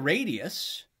we know the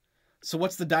radius. So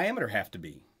what's the diameter have to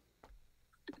be?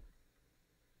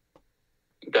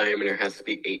 Diameter has to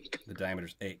be 8. The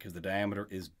diameter's 8 because the diameter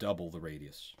is double the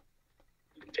radius.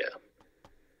 Yeah.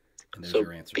 And there's So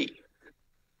your answer. B.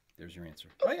 There's your answer.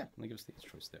 Oh, yeah. Let me give us the answer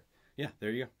choice there. Yeah,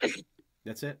 there you go.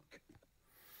 That's it.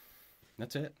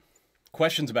 That's it.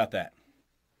 Questions about that?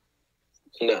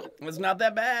 No. It's not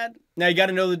that bad. Now you got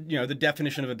to know the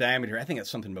definition of a diameter. I think that's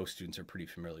something most students are pretty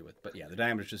familiar with. But yeah, the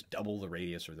diameter is just double the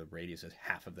radius, or the radius is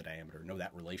half of the diameter. Know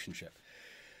that relationship.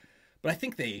 But I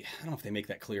think I don't know if they make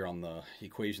that clear on the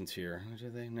equations here. Do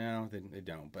they? No, they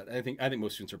don't. But I think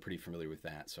most students are pretty familiar with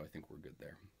that, so I think we're good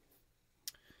there.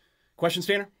 Questions,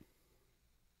 Tanner?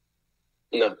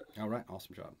 No. All right,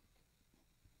 awesome job.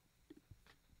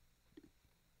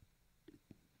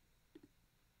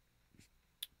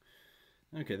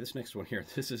 Okay, this next one here.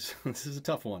 This is a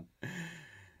tough one.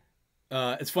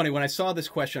 It's funny, when I saw this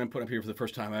question I'm putting up here for the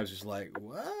first time, I was just like,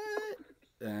 what?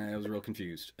 I was real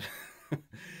confused.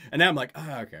 And now I'm like,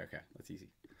 oh, okay, that's easy.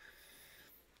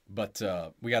 But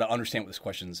we got to understand what this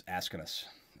question's asking us,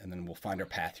 and then we'll find our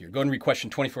path here. Go ahead and read question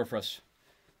 24 for us.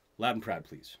 Loud and proud,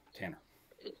 please. Tanner.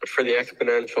 For the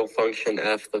exponential function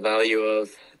f, the value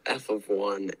of f of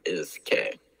 1 is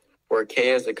k. Where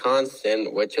k is a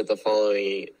constant, which of the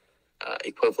following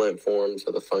equivalent forms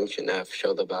of the function f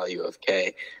show the value of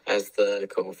k as the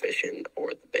coefficient or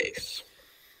the base?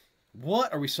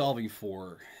 What are we solving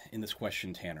for in this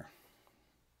question, Tanner?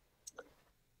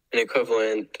 An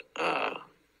equivalent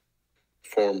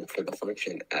form for the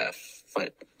function f,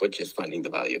 which is finding the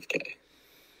value of k.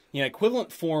 Yeah,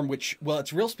 equivalent form, which, well,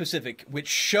 it's real specific, which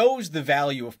shows the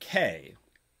value of k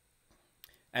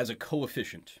as a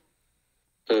coefficient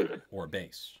or a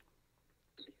base.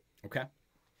 Okay?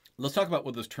 Let's talk about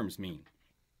what those terms mean.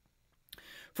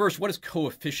 First, what does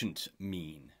coefficient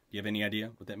mean? Do you have any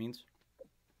idea what that means?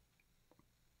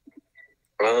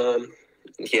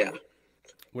 Yeah.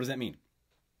 What does that mean?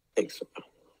 I think so.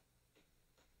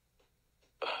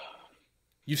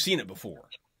 You've seen it before.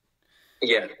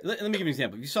 Yeah. Let me give you an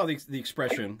example. You saw the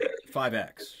expression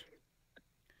 5x.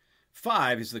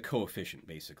 5 is the coefficient,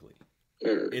 basically.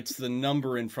 It's the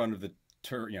number in front of the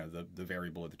term, the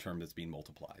variable of the term that's being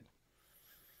multiplied.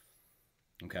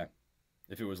 Okay?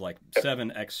 If it was like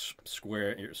 7x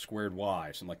squared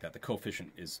y, something like that, the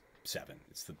coefficient is 7.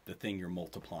 It's the thing you're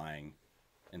multiplying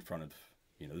in front of,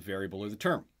 the variable or the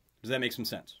term. Does that make some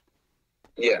sense?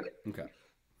 Yeah. Okay.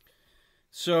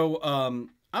 So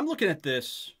I'm looking at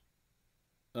this,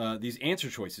 these answer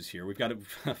choices here. We've got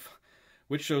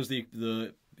which shows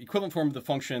the equivalent form of the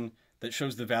function that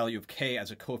shows the value of k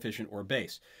as a coefficient or a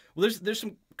base. Well, there's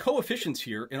some coefficients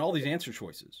here in all these answer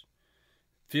choices.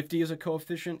 50 is a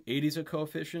coefficient, 80 is a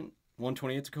coefficient,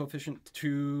 128 is a coefficient,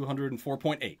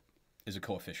 204.8 is a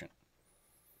coefficient.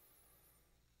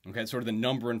 Okay, it's sort of the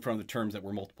number in front of the terms that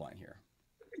we're multiplying here.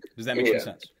 Does that make some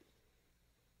sense?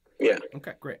 Yeah.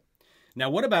 Okay, great. Now,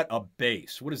 what about a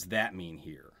base? What does that mean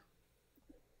here?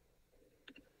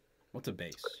 What's a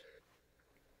base?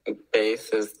 Base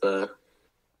is the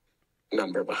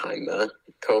number behind the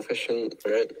coefficient,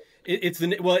 right?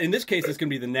 Well, in this case, it's going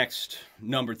to be the next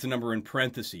number. It's the number in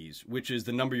parentheses, which is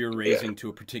the number you're raising to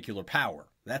a particular power.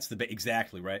 That's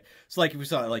exactly right. So like if we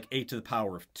saw like 8 to the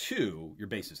power of 2, your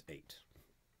base is 8.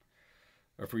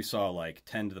 Or if we saw like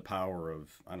 10 to the power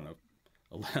of, I don't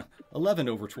know, 11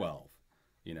 over 12,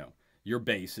 you know, your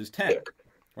base is 10,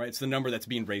 right? It's the number that's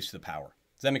being raised to the power.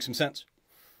 Does that make some sense?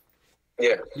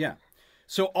 Yeah. Yeah.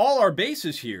 So all our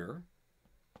bases here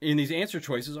in these answer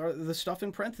choices are the stuff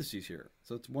in parentheses here.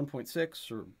 So it's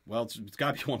 1.6 or, well, it's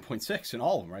got to be 1.6 in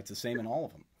all of them, right? It's the same in all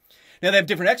of them. Now they have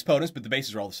different exponents, but the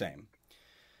bases are all the same.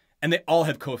 And they all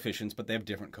have coefficients, but they have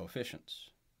different coefficients.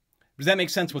 Does that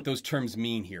make sense what those terms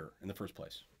mean here in the first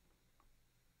place?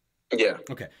 Yeah.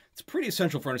 Okay. It's pretty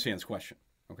essential for understanding this question.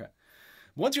 Okay.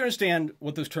 Once you understand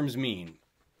what those terms mean,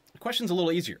 the question's a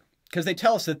little easier because they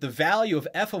tell us that the value of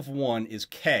f of 1 is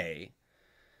k.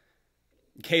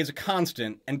 K is a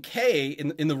constant, and k,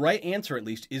 in the right answer at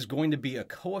least, is going to be a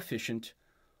coefficient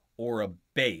or a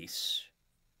base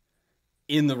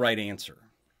in the right answer.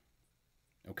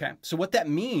 Okay? So what that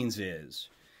means is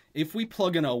if we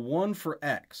plug in a 1 for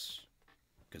x,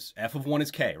 because f of 1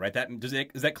 is k, right?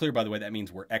 Is that clear, by the way? That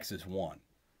means where x is 1.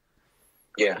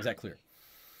 Yeah. Is that clear?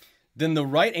 Then the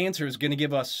right answer is going to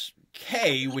give us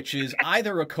k, which is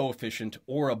either a coefficient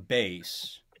or a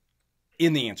base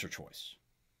in the answer choice.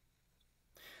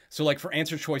 So like for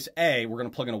answer choice A, we're going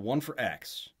to plug in a 1 for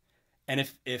x. And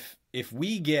if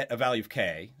we get a value of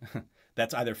k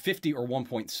that's either 50 or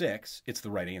 1.6, it's the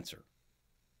right answer.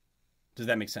 Does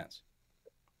that make sense?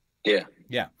 Yeah.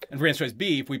 Yeah. And for answer choice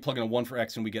B, if we plug in a 1 for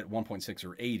x and we get 1.6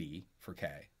 or 80 for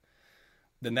k,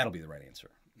 then that'll be the right answer.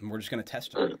 And we're just going to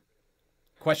test it.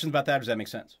 Questions about that? Or does that make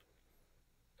sense?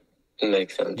 It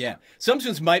makes sense. Yeah. Some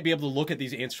students might be able to look at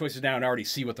these answer choices now and already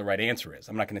see what the right answer is.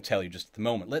 I'm not going to tell you just at the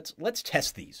moment. Let's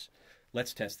test these.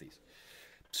 Let's test these.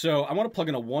 So I want to plug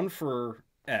in a 1 for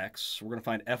x. We're going to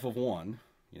find f of 1,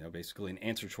 basically an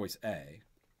answer choice A.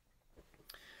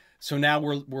 So now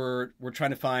we're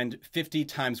trying to find 50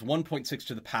 times 1.6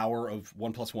 to the power of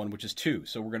 1 plus 1, which is 2.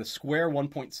 So we're going to square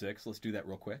 1.6. Let's do that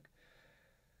real quick.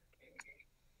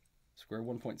 Square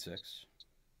 1.6.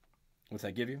 What's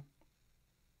that give you?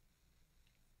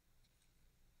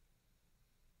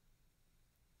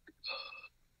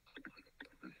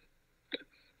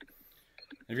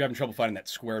 If you're having trouble finding that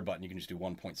square button, you can just do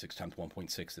 1.6 times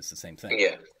 1.6. It's the same thing.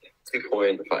 Yeah.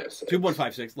 2.56.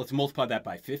 2.56. Let's multiply that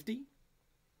by 50.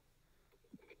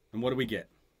 And what do we get?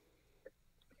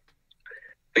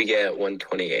 We get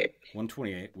 128.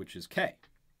 128, which is k.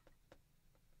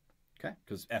 Okay,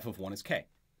 because f of 1 is k.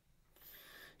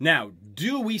 Now,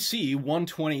 do we see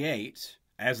 128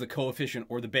 as the coefficient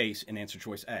or the base in answer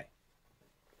choice A?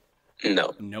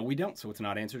 No. No, we don't. So it's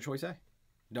not answer choice A.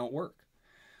 Don't work.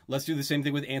 Let's do the same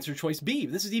thing with answer choice B.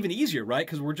 This is even easier, right?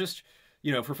 Because we're just,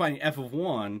 if we're finding f of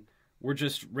 1, we're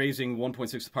just raising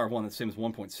 1.6 to the power of 1. That's the same as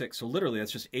 1.6. So literally,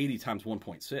 that's just 80 times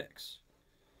 1.6. So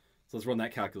let's run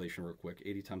that calculation real quick.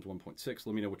 80 times 1.6.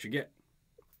 Let me know what you get.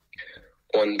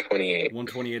 128.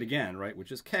 128 again, right?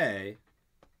 Which is k.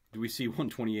 Do we see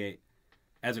 128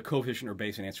 as a coefficient or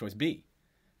base in answer choice B?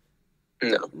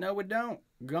 No. No, we don't.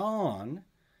 Gone.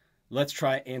 Let's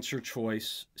try answer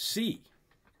choice C.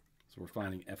 So we're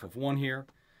finding f of 1 here.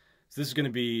 So this is going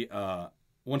to be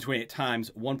 128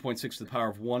 times 1.6 to the power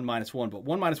of 1 minus 1. But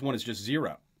 1 minus 1 is just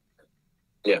 0.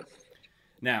 Yeah.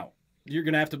 Now, you're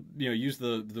going to have to use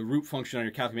the root function on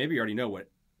your calculator. Maybe you already know what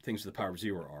things to the power of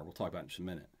 0 are. We'll talk about it in just a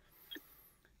minute.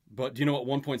 But do you know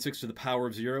what 1.6 to the power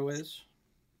of 0 is?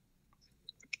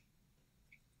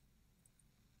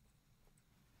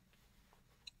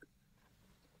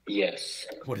 Yes.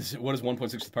 What is it? What is 1.6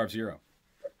 to the power of 0?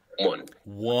 1.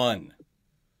 1.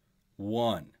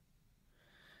 1.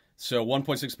 So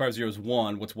 1.6 to the power of 0 is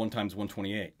 1. What's 1 times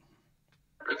 128?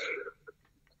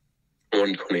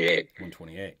 128.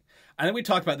 128. I think we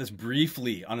talked about this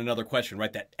briefly on another question,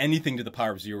 right? That anything to the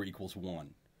power of 0 equals 1.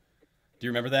 Do you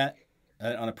remember that?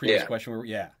 On a previous question?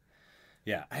 Yeah.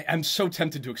 I'm so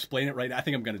tempted to explain it right now. I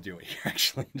think I'm going to do it here,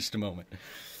 actually, in just a moment.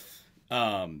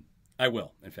 I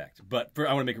will, in fact. But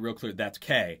I want to make it real clear, that's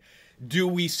K. Do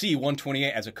we see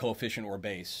 128 as a coefficient or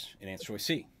base in answer choice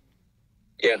C?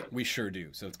 Yeah. We sure do.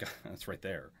 So that's right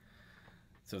there.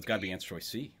 So it's got to be answer choice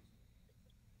C,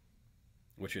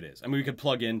 which it is. I mean, we could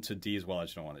plug into D as well. I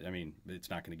just don't want it. I mean, it's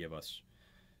not going to give us,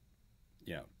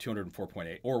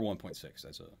 204.8 or 1.6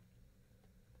 as a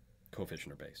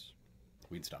coefficient or base.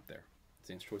 We'd stop there. It's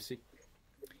answer choice C.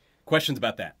 Questions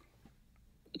about that?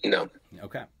 No.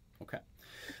 Okay.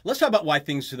 Let's talk about why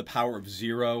things to the power of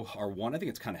 0 are 1. I think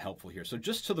it's kind of helpful here. So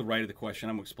just to the right of the question,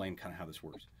 I'm going to explain kind of how this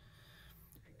works.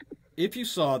 If you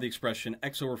saw the expression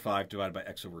x over 5 divided by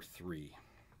x over 3,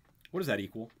 what does that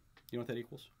equal? You know what that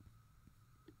equals?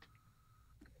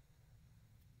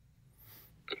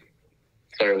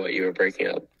 Sorry, what you were breaking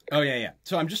up. Oh, yeah.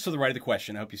 So I'm just to the right of the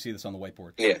question. I hope you see this on the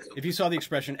whiteboard. Yeah. If you saw the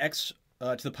expression x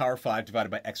to the power of 5 divided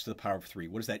by x to the power of 3,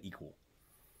 what does that equal?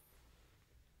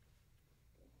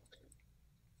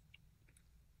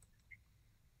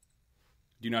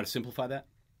 Do you know how to simplify that?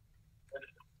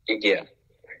 Yeah.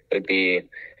 It would be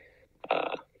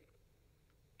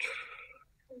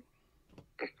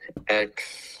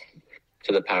x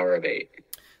to the power of 8.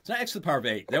 It's not x to the power of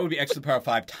 8. That would be x to the power of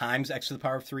 5 times x to the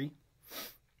power of 3.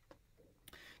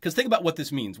 Because think about what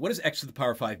this means. What does x to the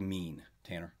power of 5 mean,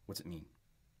 Tanner? What's it mean?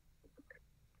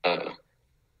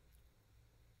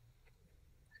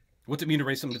 What's it mean to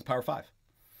raise something to the power of 5?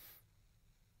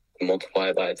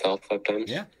 Multiply by itself 5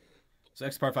 times? Yeah. So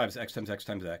x to the power of 5 is x times x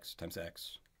times x times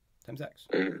x times x.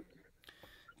 Mm-hmm.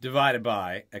 Divided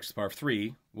by x to the power of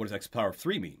 3. What does x to the power of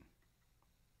 3 mean?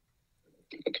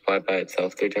 Multiply by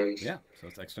itself 3 times? Yeah. So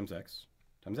it's x times x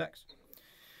times x.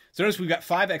 So notice we've got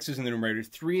 5 x's in the numerator,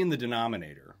 3 in the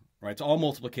denominator. Right? It's all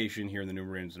multiplication here in the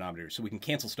numerator and denominator. So we can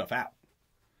cancel stuff out.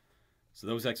 So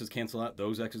those x's cancel out,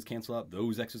 those x's cancel out,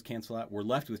 those x's cancel out. We're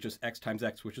left with just x times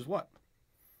x, which is what?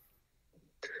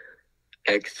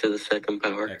 X to the second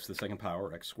power. X to the second power,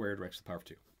 or x squared, or x to the power of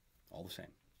 2. All the same.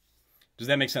 Does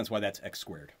that make sense why that's x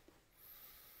squared?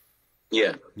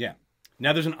 Yeah. Yeah.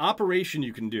 Now there's an operation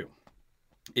you can do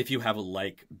if you have a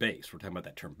like base. We're talking about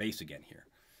that term base again here,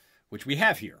 which we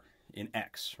have here in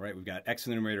x, right? We've got x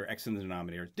in the numerator, x in the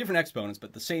denominator, different exponents,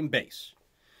 but the same base.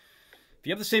 If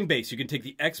you have the same base, you can take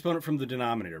the exponent from the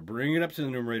denominator, bring it up to the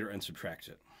numerator, and subtract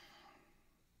it,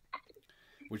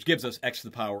 which gives us x to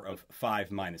the power of 5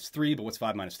 minus 3. But what's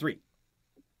 5 minus 3?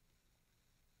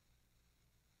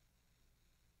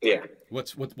 Yeah.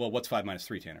 What's 5 minus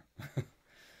 3, Tanner?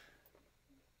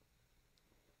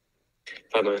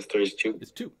 5 minus 3 is 2.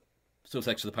 It's 2. So it's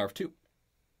x to the power of 2.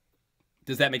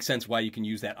 Does that make sense why you can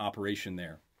use that operation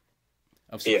there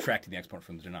of subtracting the exponent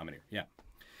from the denominator? Yeah.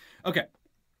 Okay.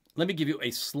 Let me give you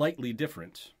a slightly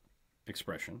different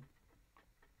expression.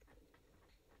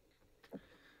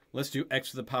 Let's do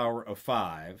x to the power of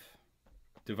 5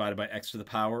 divided by x to the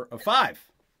power of 5.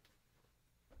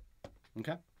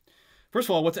 Okay. First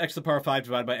of all, what's x to the power of 5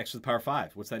 divided by x to the power of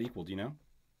 5? What's that equal? Do you know?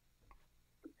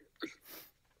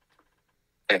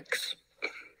 X.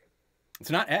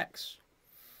 It's not x.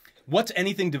 What's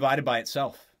anything divided by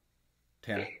itself,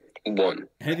 Tanner? 1.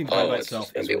 Anything divided by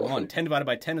itself is 1. 10 divided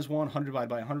by 10 is 1. 100 divided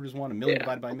by 100 is 1. A million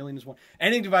divided by a million is 1.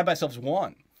 Anything divided by itself is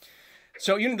 1.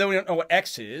 So even though we don't know what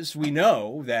x is, we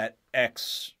know that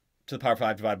x to the power of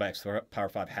 5 divided by x to the power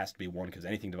of 5 has to be 1 because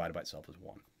anything divided by itself is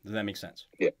 1. Does that make sense?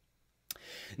 Yeah.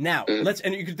 Now,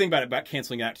 and you can think about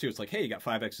canceling out too. It's like, hey, you got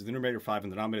 5x's in the numerator, 5 in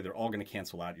the denominator. They're all going to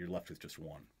cancel out. You're left with just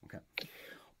 1. Okay.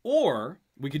 Or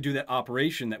we could do that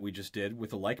operation that we just did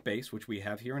with a like base, which we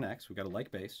have here in x. We've got a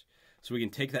like base. So we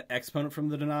can take that exponent from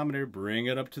the denominator, bring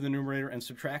it up to the numerator, and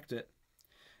subtract it.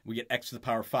 We get x to the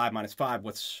power of 5 minus 5.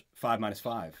 What's 5 minus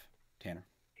 5, Tanner?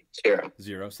 0.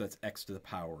 0. So that's x to the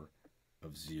power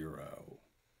of 0.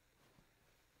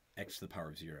 X to the power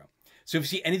of 0. So if you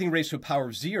see anything raised to a power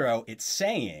of 0, it's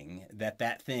saying that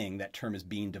that term is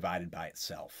being divided by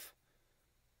itself.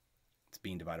 It's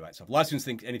being divided by itself. A lot of students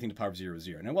think anything to the power of 0 is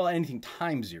 0. Now, well, anything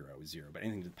times 0 is 0, but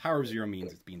anything to the power of 0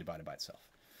 means it's being divided by itself.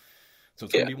 So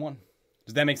it's going to be 1.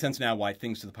 Does that make sense now why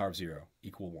things to the power of 0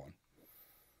 equal 1?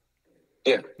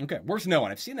 Yeah. Okay, worth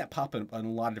knowing. I've seen that pop in a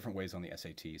lot of different ways on the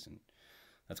SATs, and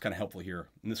that's kind of helpful here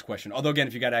in this question. Although, again,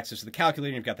 if you've got access to the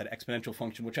calculator, you've got that exponential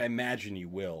function, which I imagine you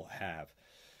will have,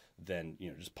 then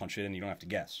just punch it in. You don't have to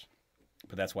guess.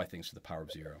 But that's why things to the power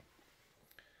of 0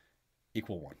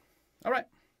 equal 1. All right.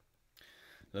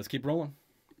 Let's keep rolling.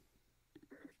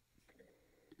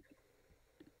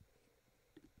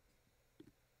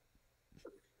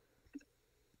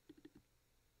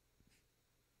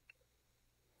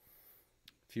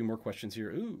 A few more questions here.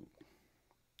 Ooh.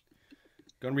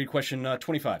 Go and read question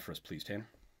 25 for us, please, Tanner.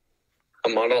 A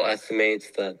model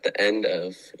estimates that the end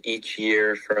of each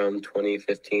year from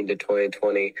 2015 to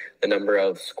 2020, the number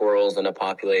of squirrels in a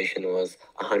population was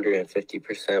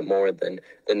 150% more than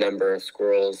the number of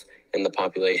squirrels in the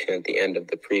population at the end of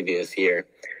the previous year.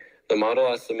 The model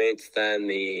estimates then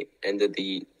the end of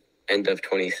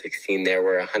 2016, there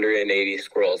were 180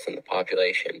 squirrels in the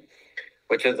population.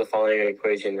 Which of the following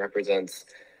equation represents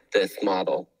this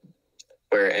model?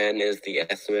 Where n is the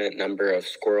estimate number of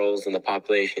squirrels in the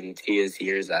population, t is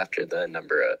years after the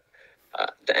number of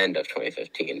the end of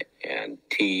 2015, and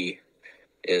t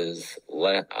is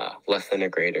less than or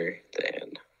greater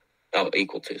than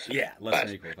equal to. So yeah, less 5.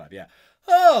 Than or equal to 5. Yeah.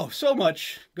 Oh, so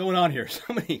much going on here.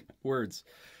 So many words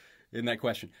in that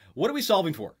question. What are we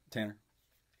solving for, Tanner?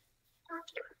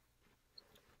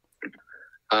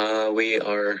 We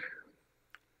are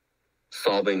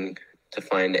solving to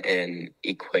find an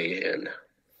equation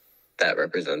that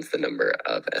represents the number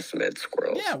of estimated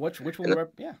squirrels. Yeah, which one?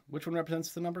 Which one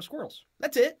represents the number of squirrels?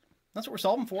 That's it. That's what we're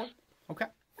solving for. Okay.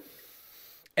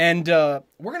 And we're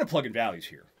going to plug in values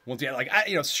here. Once again,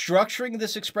 structuring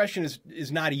this expression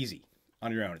is not easy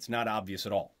on your own. It's not obvious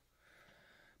at all.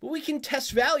 But we can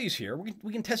test values here. We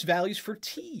can test values for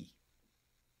t.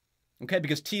 Okay,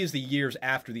 because t is the years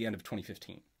after the end of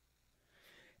 2015.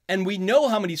 And we know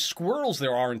how many squirrels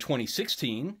there are in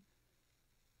 2016.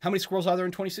 How many squirrels are there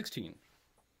in 2016?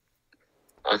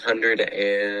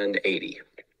 180.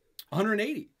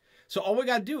 180. So all we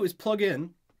got to do is plug in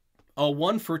a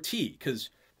 1 for t, because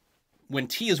when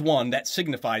t is 1, that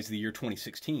signifies the year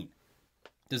 2016.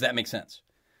 Does that make sense?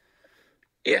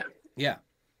 Yeah. Yeah.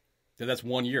 So that's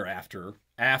 1 year after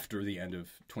the end of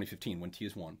 2015, when t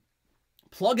is 1.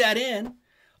 Plug that in.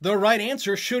 The right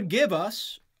answer should give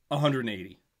us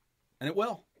 180. And it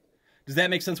will. Does that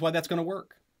make sense why that's going to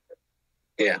work?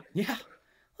 Yeah. Yeah.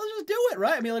 Let's just do it,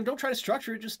 right? I mean, don't try to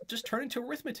structure it. Just turn it into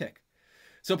arithmetic.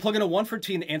 So plug in a 1 for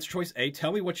t into answer choice A.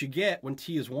 Tell me what you get when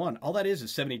t is 1. All that is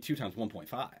 72 times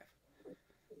 1.5.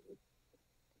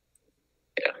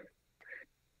 Yeah.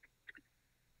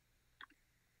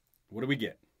 What do we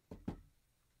get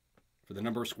for the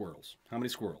number of squirrels? How many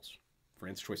squirrels for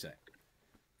answer choice A?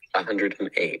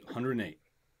 108. 108.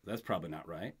 That's probably not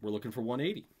right. We're looking for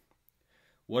 180.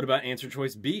 What about answer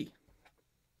choice B?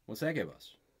 What's that give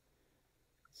us?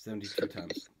 72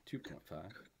 times 2.5.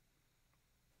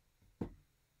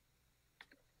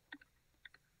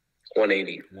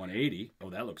 180. 180. Oh,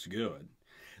 that looks good.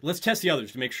 Let's test the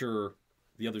others to make sure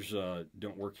the others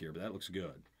don't work here, but that looks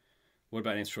good. What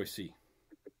about answer choice C?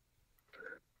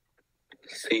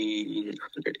 C,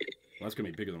 180. Well, that's going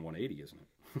to be bigger than 180, isn't it?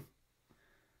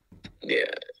 Yeah,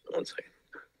 1 second.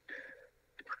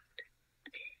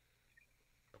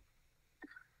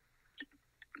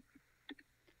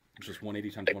 It's just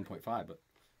 180 times 1.5, but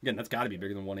again, that's got to be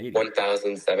bigger than 180.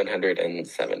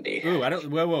 1,770. Ooh, I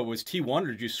don't. Whoa, was T1 or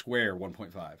did you square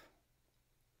 1.5?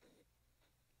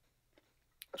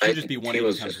 Should just be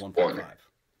 180 times 1.5.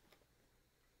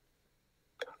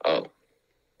 Oh,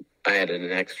 I added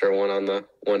an extra one on the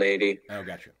 180. Oh,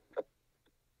 gotcha.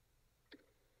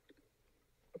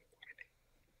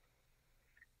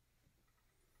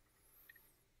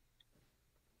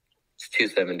 It's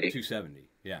 270. 270,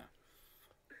 yeah.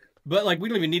 But we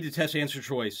don't even need to test answer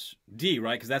choice D,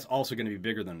 right? Because that's also going to be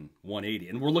bigger than 180.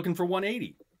 And we're looking for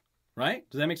 180, right?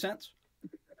 Does that make sense?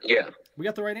 Yeah. We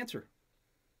got the right answer.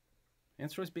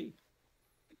 Answer choice B.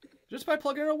 Just by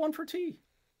plugging in a 1 for T.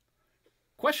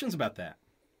 Questions about that?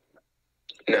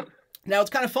 No. Now,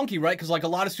 it's kind of funky, right? Because a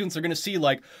lot of students are going to see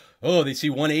they see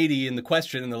 180 in the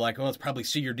question, and they're like, oh, it's probably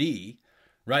C or D,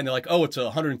 right? And they're like, oh, it's a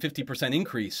 150%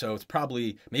 increase, so it's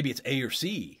maybe it's A or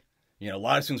C. A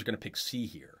lot of students are going to pick C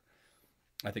here.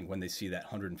 I think when they see that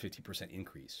 150%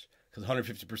 increase, because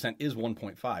 150% is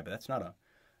 1.5, but that's not a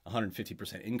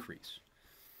 150% increase.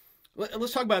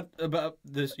 Let's talk about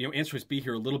this, answer choice B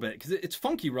here a little bit, because it's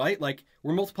funky, right?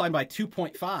 We're multiplying by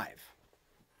 2.5.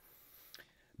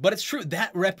 But it's true,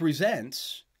 that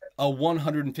represents a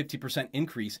 150%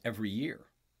 increase every year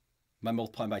by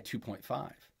multiplying by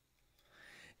 2.5.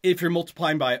 If you're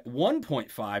multiplying by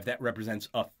 1.5, that represents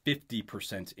a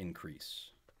 50% increase.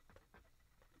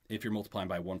 If you're multiplying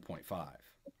by 1.5.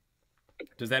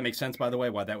 Does that make sense, by the way,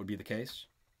 why that would be the case?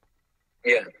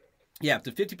 Yeah. Yeah, if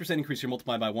it's a 50% increase, you're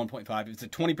multiplied by 1.5. If it's a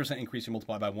 20% increase, you're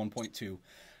multiplied by 1.2.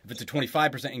 If it's a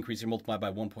 25% increase, you're multiplied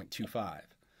by 1.25.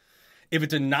 If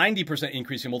it's a 90%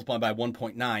 increase, you're multiplied by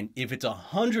 1.9. If it's a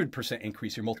 100%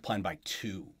 increase, you're multiplying by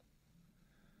 2.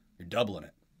 You're doubling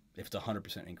it if it's a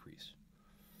 100% increase.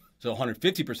 So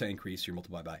 150% increase, you're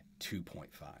multiplied by 2.5.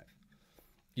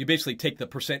 You basically take the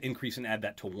percent increase and add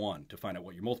that to 1 to find out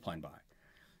what you're multiplying by.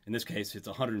 In this case, it's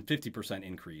a 150%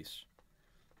 increase.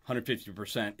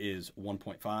 150% is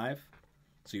 1.5.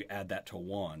 So you add that to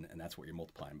 1, and that's what you're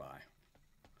multiplying by.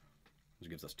 Which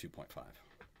gives us 2.5.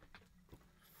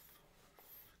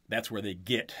 That's where they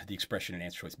get the expression in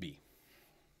answer choice B.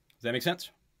 Does that make sense?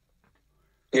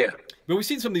 Yeah. But we've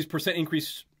seen some of these percent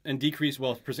increase and decrease,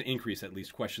 well, percent increase at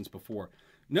least, questions before.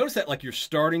 Notice that your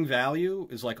starting value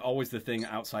is always the thing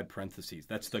outside parentheses.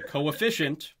 That's the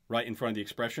coefficient right in front of the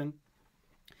expression.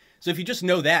 So if you just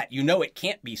know that, it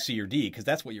can't be C or D because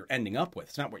that's what you're ending up with.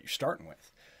 It's not what you're starting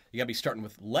with. You got to be starting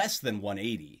with less than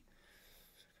 180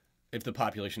 if the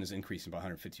population is increasing by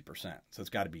 150%. So it's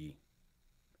got to be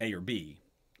A or B.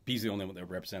 B is the only one that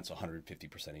represents a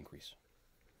 150% increase.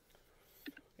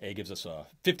 A gives us a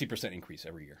 50% increase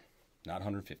every year, not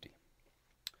 150.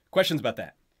 Questions about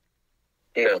that?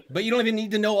 No. But you don't even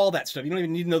need to know all that stuff. You don't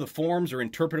even need to know the forms or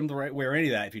interpret them the right way or any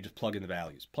of that if you just plug in the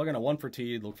values. Plug in a 1 for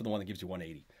t, look for the one that gives you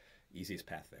 180. Easiest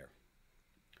path there.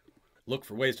 Look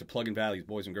for ways to plug in values,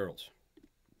 boys and girls.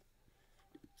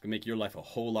 It's going to make your life a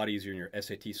whole lot easier and your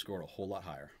SAT score a whole lot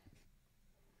higher.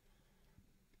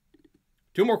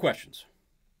 2 more questions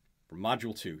for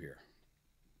Module 2 here.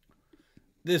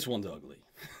 This one's ugly.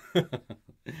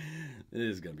 It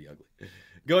is going to be ugly.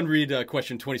 Go and read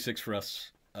question 26 for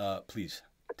us, please,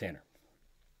 Tanner.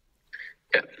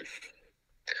 Yeah.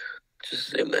 Just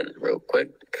zoom in real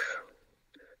quick.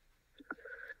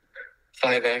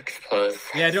 5x plus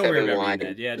Yeah, don't worry about 7y. reading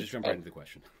that. Yeah, just jump right into the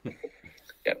question.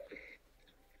 Yep.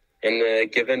 In the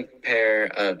given pair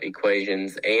of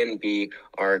equations, A and B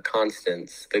are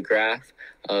constants. The graph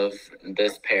of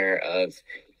this pair of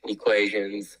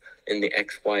equations in the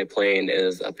xy plane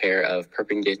is a pair of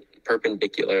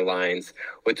perpendicular lines.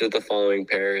 Which of the following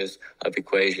pairs of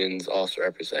equations also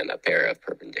represent a pair of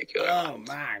perpendicular Oh lines?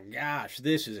 my gosh,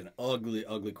 this is an ugly,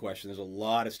 ugly question. There's a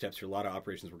lot of steps here, a lot of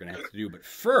operations we're going to have to do. But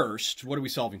first, what are we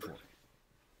solving for?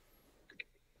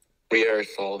 We are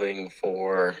solving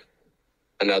for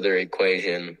another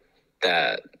equation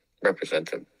that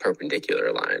represents a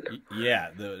perpendicular line. Yeah,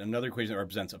 another equation that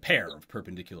represents a pair of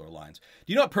perpendicular lines.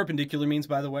 Do you know what perpendicular means,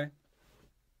 by the way?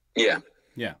 Yeah.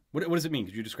 Yeah. What does it mean?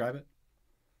 Could you describe it?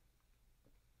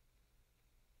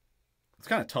 It's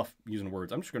kind of tough using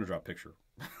words. I'm just going to draw a picture.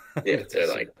 Yeah, they're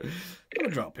like, I'm going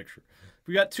to draw a picture.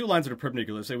 We got 2 lines that are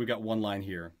perpendicular. Say we got one line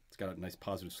here. It's got a nice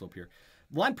positive slope here.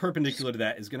 The line perpendicular to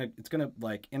that is it's gonna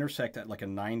like intersect at like a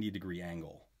 90-degree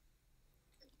angle.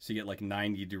 So you get like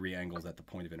 90-degree angles at the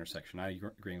point of intersection.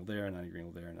 90-degree angle there, 90-degree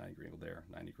angle there, 90-degree angle there,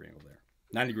 90-degree angle there.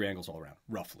 90-degree angles all around,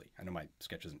 roughly. I know my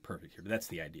sketch isn't perfect here, but that's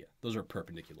the idea. Those are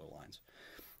perpendicular lines.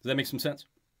 Does that make some sense?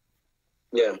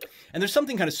 yeah. And there's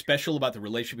something kind of special about the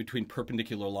relationship between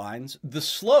perpendicular lines. The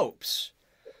slopes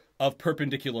of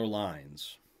perpendicular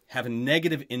lines have a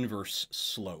negative inverse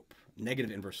slope.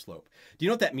 Negative inverse slope. Do you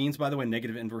know what that means, by the way,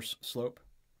 negative inverse slope?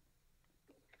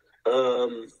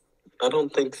 I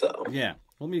don't think so. Yeah.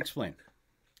 Let me explain.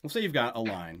 Let's say you've got a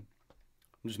line.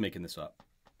 I'm just making this up.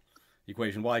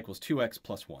 Equation y equals 2x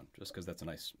plus 1, just because that's a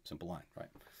nice, simple line, right?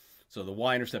 So the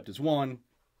y-intercept is 1.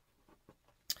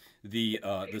 The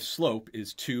slope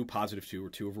is 2, positive 2, or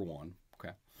 2 over 1.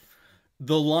 Okay.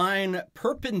 The line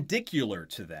perpendicular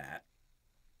to that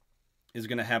is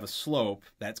going to have a slope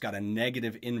that's got a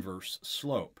negative inverse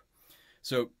slope.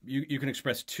 So you can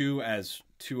express 2 as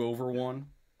 2 over 1.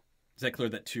 Is that clear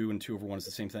that 2 and 2 over 1 is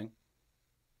the same thing?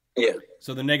 Yeah.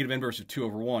 So the negative inverse of 2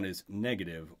 over 1 is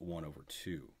negative 1 over 2.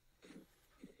 You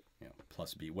know,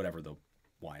 plus b, whatever the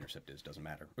y-intercept is, doesn't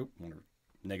matter.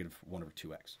 Negative 1 over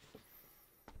 2x.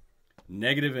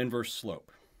 Negative inverse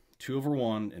slope. 2 over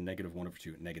 1 and negative 1 over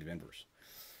 2, negative inverse.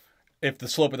 If the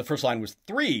slope of the first line was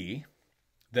 3,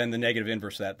 then the negative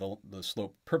inverse of that, the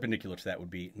slope perpendicular to that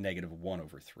would be negative 1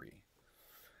 over 3.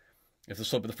 If the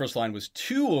slope of the first line was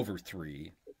 2 over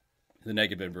 3, the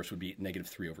negative inverse would be negative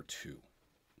 3 over 2.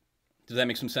 Does that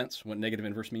make some sense, what negative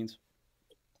inverse means?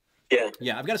 Yeah.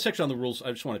 Yeah, I've got a section on the rules.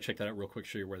 I just want to check that out real quick,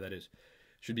 show you where that is.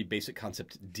 Should be basic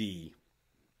concept D,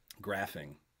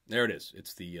 graphing. There it is.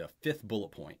 It's the 5th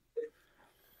bullet point.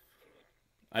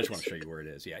 I just want to show you where it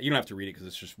is. Yeah, you don't have to read it because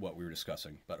it's just what we were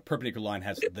discussing. But a perpendicular line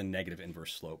has the negative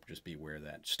inverse slope. Just be aware of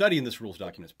that. Studying this rules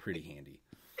document is pretty handy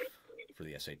for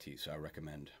the SAT, so I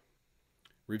recommend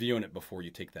reviewing it before you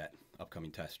take that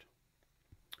upcoming test.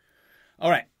 All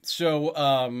right,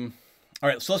 so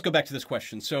let's go back to this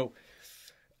question. So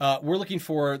we're looking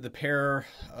for the pairs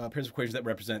of equations that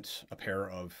represent a pair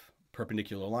of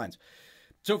perpendicular lines.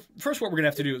 So first, what we're going to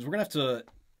have to do is we're going to have to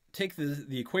take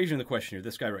the equation in the question here,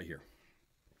 this guy right here.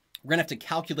 We're going to have to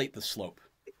calculate the slope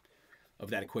of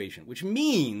that equation, which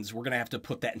means we're going to have to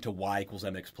put that into y equals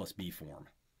mx plus b form.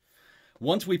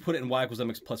 Once we put it in y equals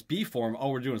mx plus b form,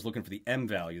 all we're doing is looking for the m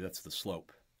value, that's the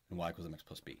slope, in y equals mx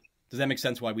plus b. Does that make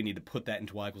sense why we need to put that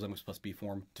into y equals mx plus b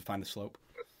form to find the slope?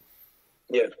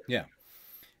 Yeah. Yeah.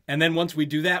 And then once we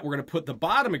do that, we're going to put the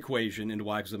bottom equation into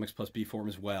y equals mx plus b form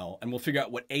as well, and we'll figure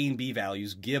out what a and b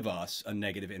values give us a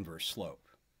negative inverse slope.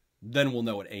 Then we'll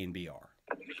know what a and b are.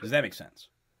 Does that make sense?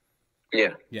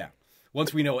 Yeah. Yeah.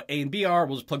 Once we know what a and b are,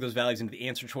 we'll just plug those values into the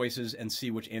answer choices and see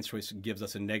which answer choice gives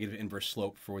us a negative inverse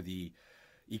slope for the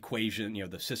equation,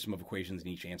 the system of equations in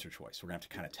each answer choice. So we're going to have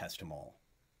to kind of test them all.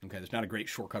 Okay, there's not a great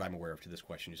shortcut I'm aware of to this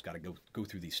question. You just got to go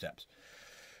through these steps.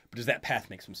 But does that path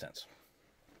make some sense?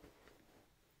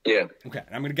 Yeah. Okay,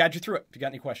 and I'm going to guide you through it if you got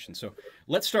any questions. So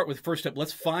let's start with the first step.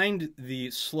 Let's find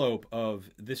the slope of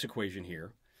this equation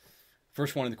here.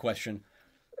 First one in the question.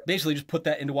 Basically, just put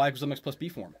that into y equals mx plus b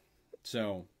form.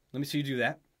 So let me see you do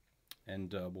that.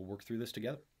 and we'll work through this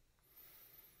together.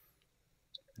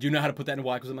 Do you know how to put that in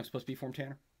y equals mx plus b form,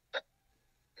 Tanner?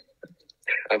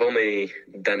 I've only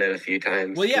done it a few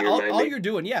times. Well, yeah, Can you remind all me? you're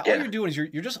doing, all you're doing is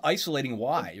you're just isolating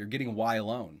y. You're getting y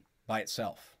alone by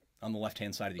itself on the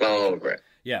left-hand side of the equation. Oh, right.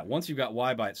 Yeah, once you've got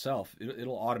y by itself,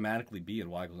 it'll automatically be in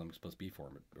y equals mx plus b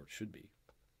form, or it should be.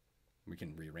 We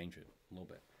can rearrange it a little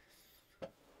bit.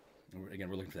 Again,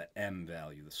 we're looking for that m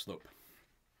value, the slope.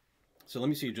 So let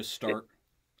me see you just start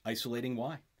isolating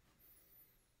y.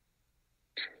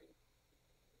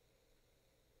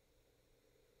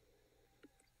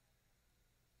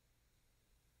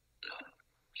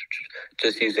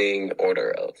 Just using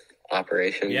order of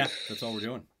operations. Yeah, that's all we're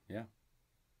doing. Yeah.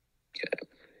 Okay.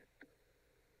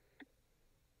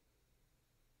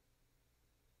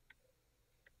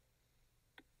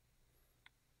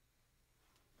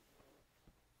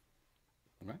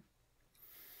 All right.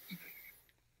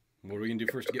 What are we going to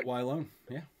do first to get y alone?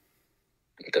 Yeah.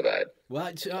 Divide.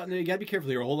 Well, you got to be careful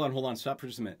here. Hold on. Stop for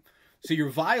just a minute. So you're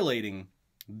violating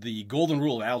the golden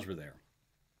rule of algebra there.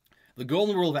 The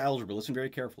golden rule of algebra, listen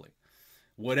very carefully.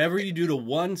 Whatever you do to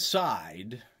one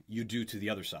side, you do to the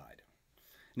other side.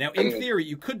 Now, in theory,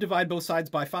 you could divide both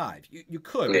sides by 5. You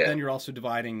could, but then you're also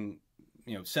dividing,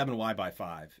 7y by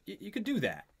 5. You could do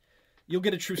that. You'll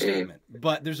get a true statement.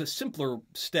 But there's a simpler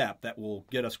step that will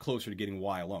get us closer to getting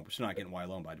y alone. We're still not getting y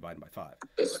alone by dividing by 5.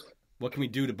 What can we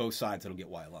do to both sides that'll get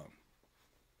y alone?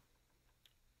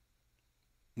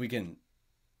 We can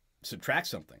subtract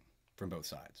something from both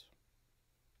sides.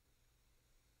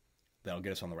 That'll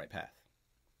get us on the right path.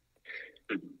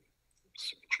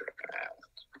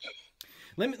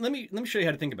 Let me show you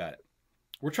how to think about it.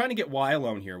 We're trying to get y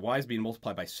alone here. Y is being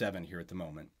multiplied by 7 here at the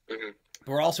moment. Mm-hmm.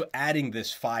 But we're also adding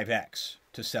this 5x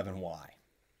to 7y.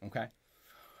 Okay?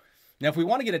 Now, if we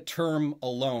want to get a term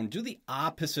alone, do the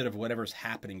opposite of whatever's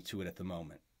happening to it at the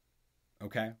moment.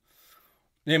 Okay?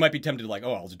 They might be tempted to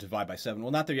I'll just divide by 7.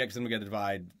 Well, not there yet, because then we got to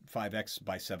divide 5x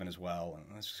by 7 as well,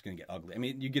 and that's just going to get ugly. I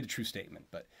mean, you get a true statement,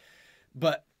 but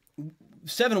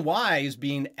 7y is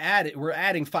being added. We're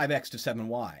adding 5x to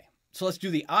 7y. So let's do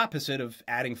the opposite of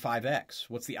adding 5x.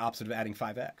 What's the opposite of adding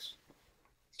 5x?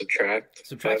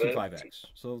 Subtracting 5x.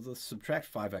 So let's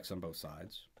subtract 5x on both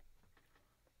sides.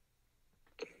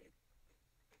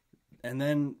 And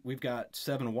then we've got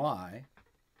 7y.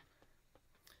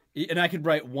 And I could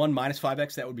write 1 minus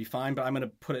 5x. That would be fine. But I'm going to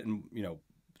put it in,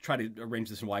 try to arrange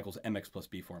this in y equals mx plus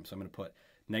b form. So I'm going to put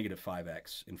negative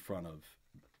 5x in front of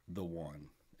the 1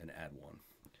 and add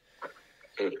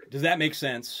 1. Does that make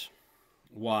sense?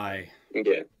 Why?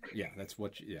 Yeah. Yeah, that's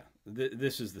what,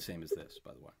 this is the same as this,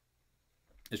 by the way.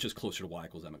 It's just closer to y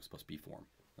equals mx plus b form.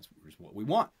 That's what we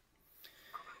want.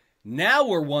 Now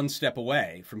we're one step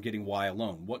away from getting y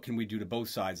alone. What can we do to both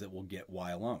sides that will get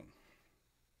y alone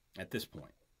at this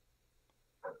point?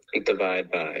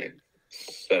 Divide by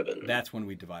 7. That's when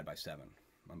we divide by 7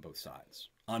 on both sides.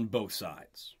 On both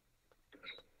sides.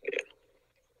 Yeah.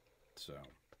 So,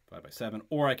 divide by 7.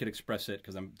 Or I could express it,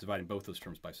 because I'm dividing both those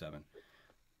terms by 7.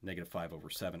 Negative 5 over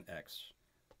 7x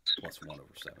plus 1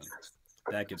 over 7.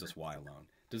 That gives us y alone.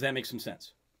 Does that make some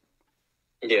sense?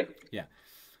 Yeah. Yeah.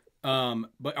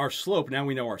 But our slope, now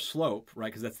we know our slope, right?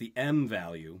 Because that's the m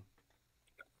value,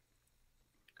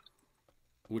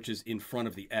 which is in front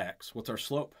of the x. What's our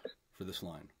slope for this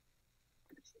line?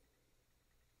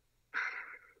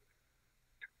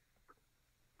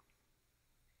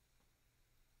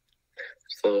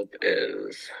 Slope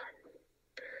is...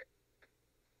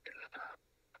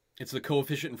 It's the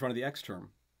coefficient in front of the x term.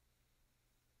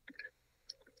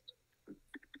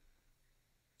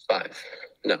 5.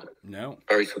 No.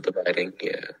 Are we still dividing?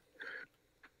 Yeah.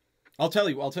 I'll tell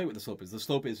you what the slope is. The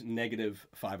slope is negative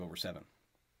 5 over 7.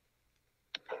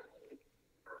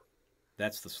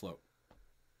 That's the slope.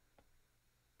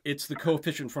 It's the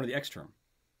coefficient in front of the x term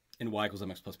in y equals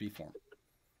mx plus b form.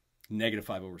 Negative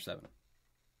 5 over 7.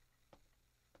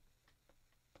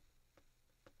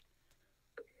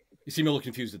 You seem a little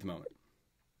confused at the moment.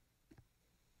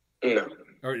 No.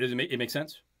 Or does it make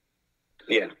sense?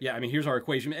 Yeah. Yeah, I mean, here's our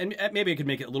equation. And maybe I could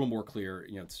make it a little more clear.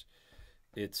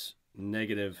 It's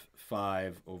negative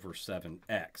 5 over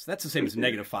 7x. That's the same as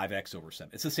negative 5x over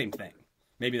 7. It's the same thing.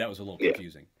 Maybe that was a little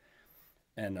confusing.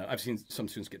 And I've seen some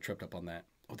students get tripped up on that.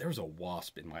 Oh, there's a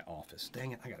wasp in my office.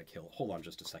 Dang it, I got to kill it. Hold on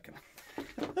just a second.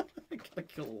 I got to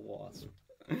kill a wasp.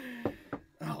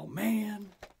 Oh, man.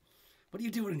 What are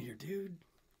you doing in here, dude?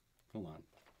 Hold on.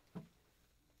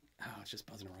 Oh, it's just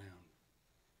buzzing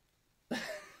around.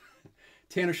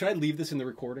 Tanner, should I leave this in the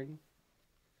recording?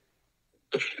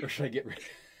 Or should I get rid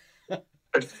of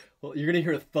it? Well, you're going to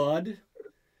hear a thud.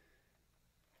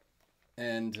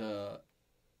 And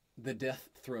the death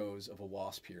throes of a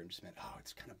wasp here and just meant, oh,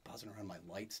 it's kind of buzzing around my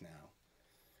lights now.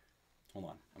 Hold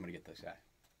on. I'm going to get this guy. I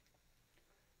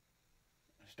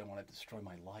just don't want to destroy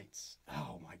my lights.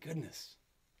 Oh, my goodness.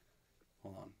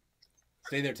 Hold on.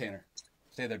 Stay there, Tanner.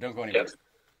 Stay there. Don't go anywhere. Yep.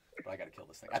 But I got to kill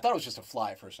this thing. I thought it was just a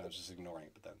fly at first, and I was just ignoring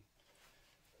it, but then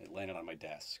it landed on my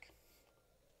desk.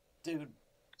 Dude.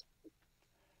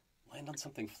 Land on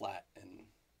something flat and...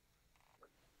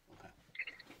 Okay.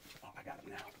 Oh, I got him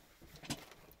now.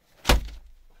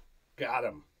 Got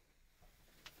him.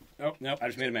 Oh, no, I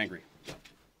just made him angry.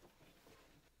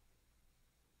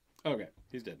 Okay,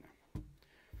 he's dead now.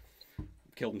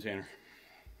 Killed him, Tanner.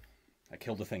 I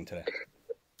killed the thing today.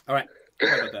 All right,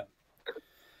 sorry about that.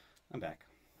 I'm back.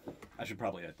 I should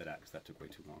probably edit that out because that took way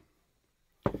too long.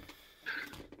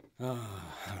 All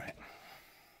right.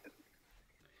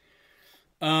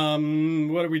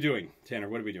 What are we doing, Tanner?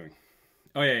 What are we doing?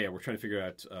 Oh, yeah. We're trying to figure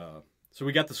out... so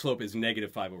we got the slope is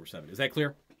 -5/7. Is that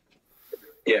clear?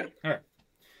 Yeah. All right.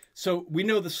 So we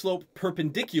know the slope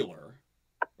perpendicular,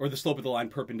 or the slope of the line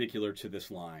perpendicular to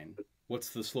this line. What's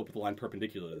the slope of the line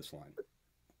perpendicular to this line?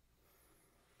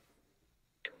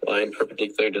 Line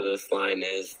perpendicular to this line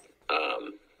is,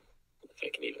 if I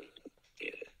can even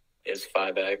get it, is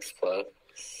 5x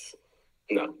plus,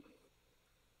 no,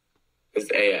 is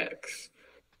ax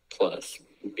plus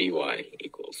by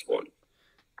equals 1.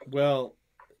 Well,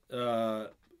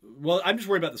 I'm just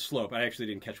worried about the slope. I actually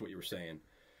didn't catch what you were saying.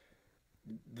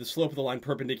 The slope of the line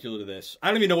perpendicular to this. I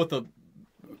don't even know what the...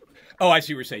 Oh, I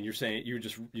see what you're saying. You're saying you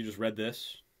just read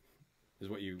this? Is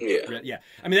what you read? Yeah.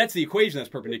 I mean, that's the equation that's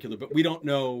perpendicular, but we don't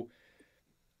know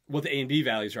what the A and B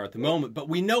values are at the moment. But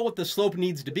we know what the slope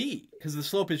needs to be, because the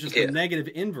slope is just the negative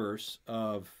inverse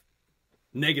of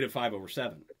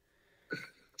 -5/7.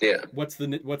 Yeah. What's the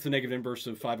negative inverse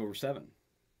of 5/7?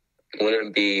 Wouldn't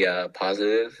it be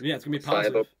positive? Yeah, it's going to be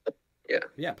positive.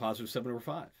 Yeah, positive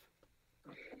 7/5.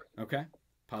 Okay,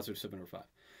 positive 7/5.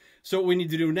 So what we need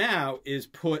to do now is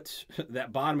put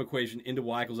that bottom equation into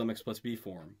y equals mx plus b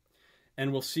form,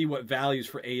 and we'll see what values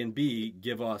for a and b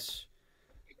give us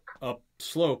a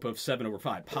slope of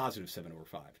 7/5, positive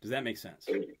 7/5. Does that make sense?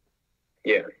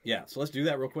 Yeah. Yeah. So let's do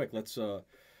that real quick. Let's and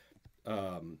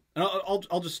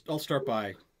I'll start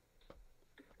by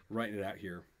writing it out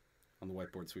here on the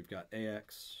whiteboard. So we've got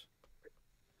ax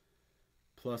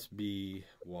plus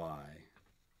by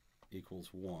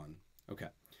equals 1. Okay.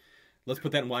 Let's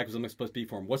put that in y equals mx plus b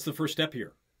form. What's the first step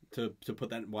here to put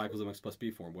that in y equals mx plus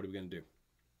b form? What are we going to do?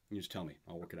 You just tell me.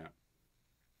 I'll work it out.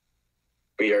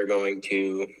 We are going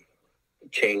to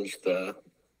change the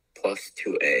plus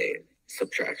to a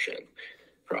subtraction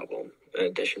problem, an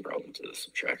addition problem to the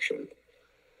subtraction.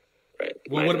 Right.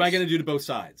 Well, what am I going to do to both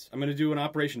sides? I'm going to do an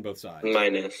operation both sides.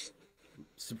 Minus.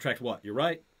 Subtract what? You're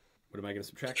right. What am I going to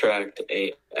subtract? Subtract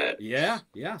ax.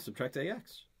 Yeah. Subtract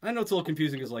ax. I know it's a little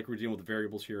confusing because like we're dealing with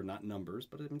variables here, not numbers,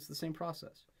 but it's the same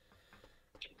process.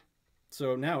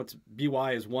 So now it's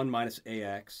by is 1 minus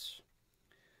ax,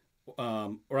 or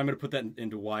I'm going to put that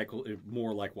into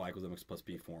more like y equals mx plus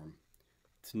b form.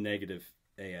 It's negative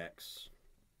ax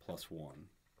plus 1.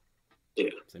 Yeah.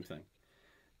 Same thing.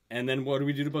 And then what do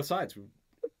we do to both sides?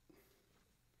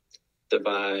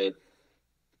 Divide.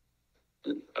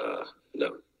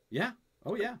 No. Yeah.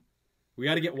 Oh, yeah. We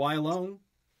got to get y alone.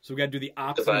 So we got to do the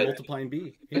opposite of multiplying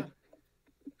b. Yeah.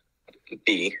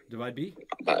 B. Divide b?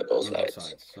 By both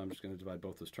sides. So I'm just going to divide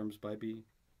both those terms by b.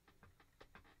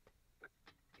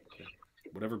 Okay.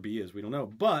 Whatever b is, we don't know.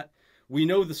 But we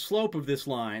know the slope of this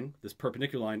line, this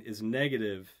perpendicular line, is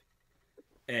negative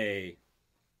a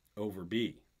over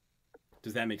b.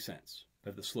 Does that make sense?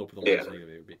 That the slope of the line is negative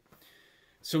a over b.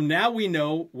 So now we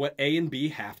know what a and b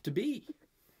have to be.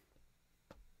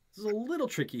 This is a little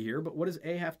tricky here, but what does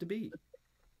a have to be?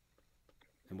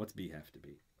 And what's b have to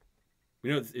be? We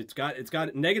know it's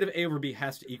got negative a over b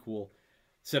has to equal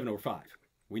 7/5.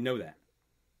 We know that.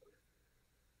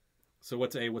 So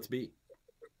what's a? What's b?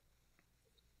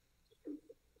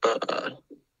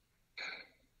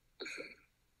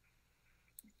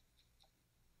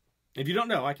 If you don't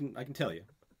know, I can tell you.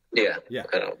 Yeah. Yeah.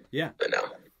 I know. Yeah. I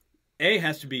know. A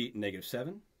has to be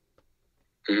 -7.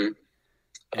 Mm-hmm.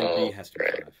 And b has to be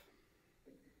 5.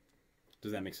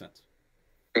 Does that make sense?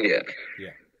 Yeah.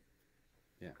 Yeah.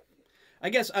 I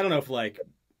guess, I don't know if, like,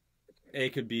 A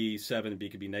could be 7 and B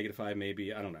could be -5,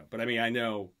 maybe. I don't know. But, I mean, I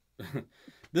know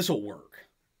this will work.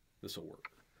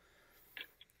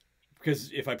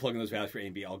 Because if I plug in those values for A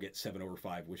and B, I'll get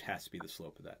 7/5, which has to be the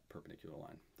slope of that perpendicular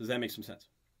line. Does that make some sense?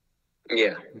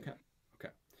 Yeah. Okay.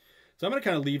 So I'm going to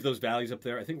kind of leave those values up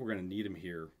there. I think we're going to need them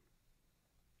here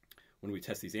when we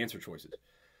test these answer choices.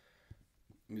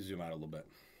 Let me zoom out a little bit.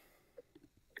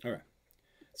 All right.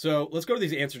 So let's go to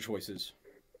these answer choices.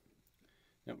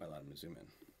 Yep, I allowed him to zoom in.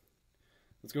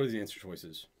 Let's go to these answer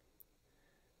choices.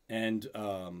 And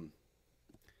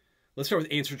let's start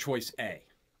with answer choice A.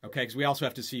 Okay, because we also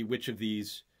have to see which of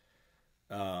these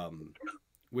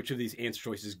answer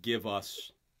choices give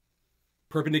us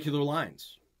perpendicular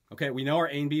lines. Okay, we know our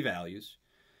A and B values.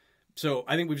 So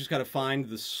I think we've just got to find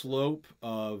the slope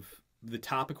of the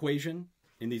top equation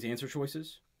in these answer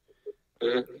choices,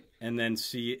 and then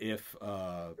see if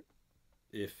the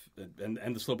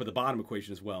slope of the bottom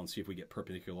equation as well, and see if we get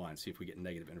perpendicular lines, see if we get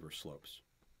negative inverse slopes. Does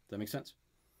that make sense?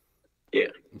 Yeah.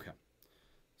 Okay.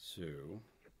 So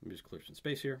let me just clear some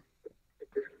space here.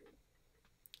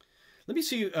 Let me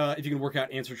see if you can work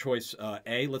out answer choice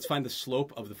A. Let's find the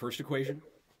slope of the first equation.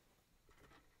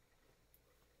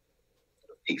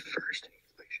 The first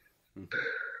equation. Mm-hmm.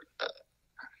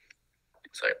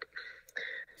 Sorry.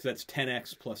 So that's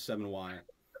 10x plus 7y.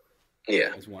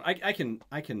 Yeah. Is 1. I can.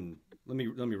 Let me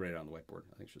write it on the whiteboard.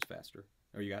 I think it's just faster.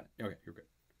 Oh, you got it? Okay, you're good.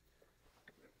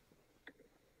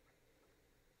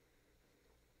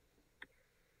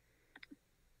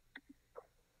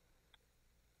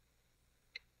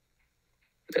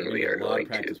 Then we are a lot going of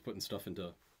practice to putting stuff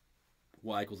into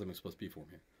y equals mx plus b form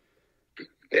here.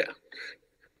 Yeah.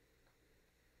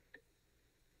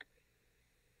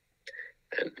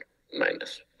 And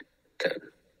minus 10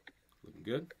 Looking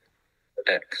good.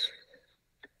 x.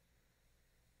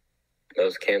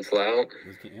 Those cancel out.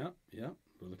 Yeah,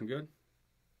 we're looking good.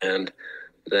 And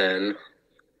then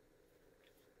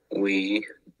we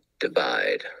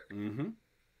divide Mm-hmm.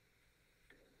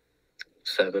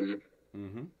 7y.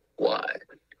 Mm-hmm.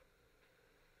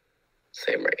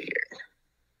 Same right here.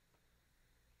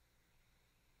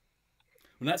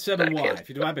 Well, not 7y. If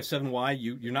you divide by 7y,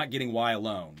 you're not getting y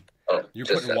alone. Oh, You're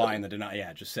just putting 7. y in the denominator.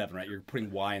 Yeah, just 7, right? You're putting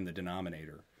y in the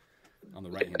denominator on the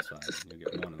right-hand side. You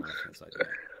get 1 on the left-hand side. Yeah,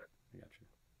 I got you.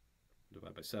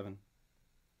 Divide by 7.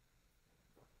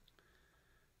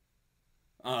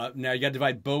 Now, you got to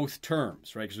divide both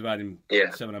terms, right? Because you're dividing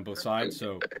 7 on both sides.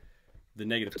 So the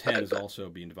negative 10 is also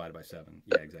being divided by 7.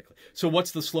 Yeah, exactly. So what's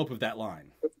the slope of that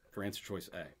line for answer choice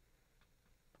A?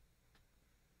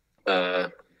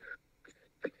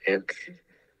 And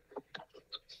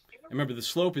Remember, the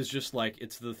slope is just like,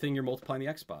 it's the thing you're multiplying the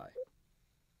x by.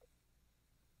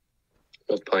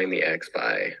 multiplying the x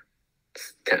by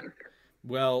 10.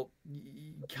 Well,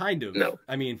 kind of. No.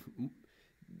 I mean,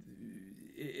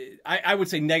 I would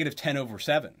say negative 10 over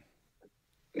 7.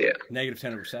 Yeah. Negative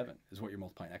 10 over 7 is what you're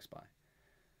multiplying x by.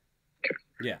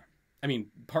 Yeah. I mean,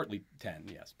 partly 10,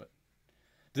 yes, but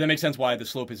does that make sense why the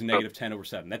slope is negative 10 over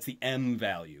 7? That's the m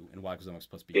value in y equals mx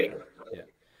plus b. Yeah.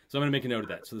 So I'm going to make a note of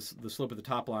that. So the slope of the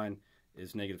top line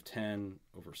is negative 10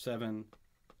 over 7.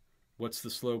 What's the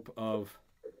slope of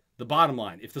the bottom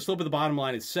line? If the slope of the bottom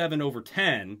line is 7 over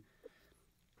 10,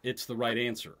 it's the right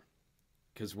answer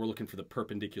because we're looking for the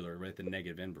perpendicular, right, the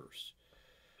negative inverse.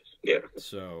 Yeah.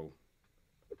 So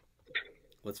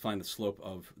let's find the slope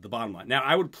of the bottom line. Now,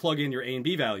 I would plug in your A and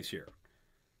B values here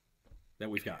that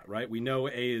we've got, right? We know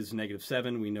A is negative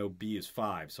 7. We know B is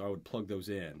 5. So I would plug those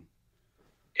in.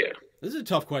 Yeah. This is a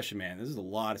tough question, man. This is a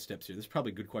lot of steps here. This is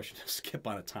probably a good question to skip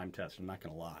on a time test. I'm not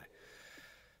going to lie.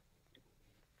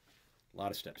 A lot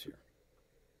of steps here.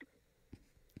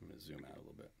 I'm going to zoom out a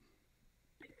little bit.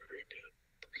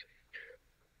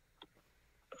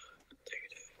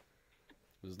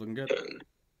 This is looking good.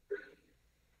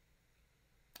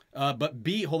 But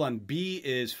B, hold on. B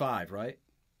is 5, right?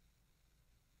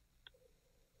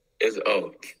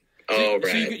 Right. So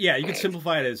you could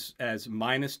simplify it as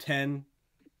minus 10y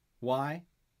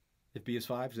if B is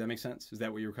 5. Does that make sense? Is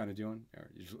that what you were kind of doing?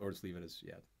 Or just leave it as,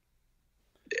 Yeah.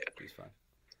 B is 5.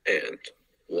 And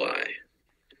y.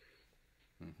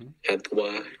 Mm-hmm. At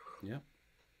y. Yeah.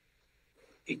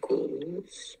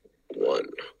 Equals 1.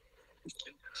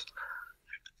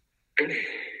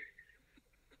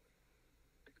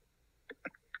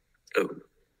 Oh.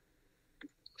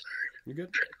 You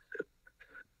good?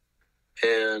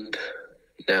 And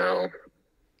now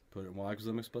Put it in y equals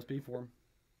mx plus b form.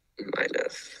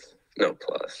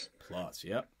 plus. Plus,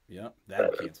 yep.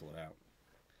 That'll cancel it out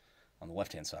on the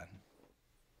left-hand side.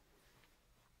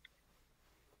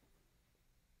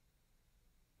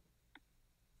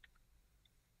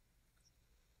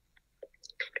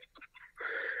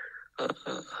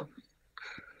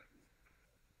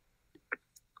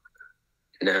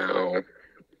 Now.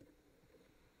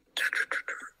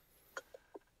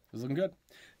 This is looking good.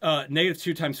 Negative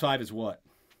 2 times 5 is what?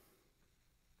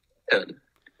 10.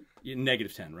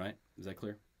 Negative 10, right? Is that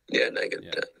clear? Yeah,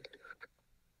 negative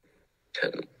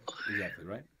 10. 10. Exactly,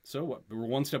 right? So what? We're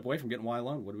one step away from getting y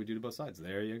alone. What do we do to both sides?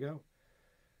 There you go.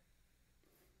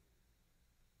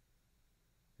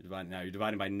 You're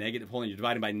dividing by negative. Hold on. You're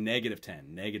dividing by negative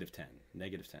 10. Negative 10.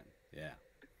 Negative 10. Yeah.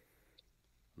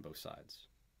 On both sides.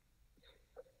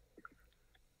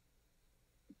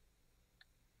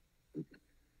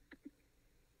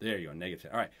 There you go. Negative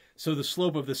 10. All right. So the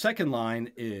slope of the second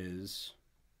line is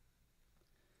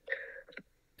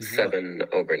 7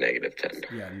 over negative 10.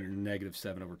 Yeah, negative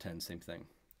 7 over 10. Same thing.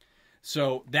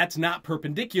 So that's not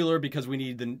perpendicular because we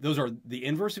need those are the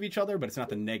inverse of each other, but it's not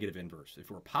the negative inverse. If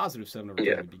we're positive 7 over 10,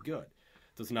 it would be good.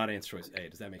 So it's not answer choice A.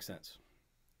 Does that make sense?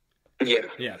 Yeah.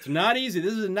 Yeah, it's not easy.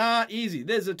 This is not easy.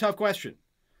 This is a tough question.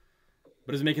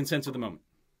 But it's making sense at the moment.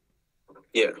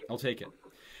 Yeah. I'll take it.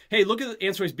 Hey, look at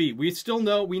answer choice B. We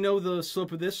know the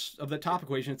slope of the top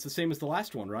equation. It's the same as the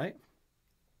last one, right?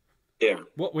 Yeah.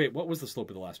 What was the slope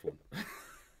of the last one?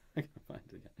 I can find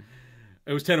it again.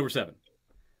 It was 10 over 7.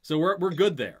 So we're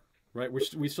good there, right?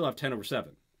 We still have 10 over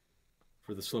 7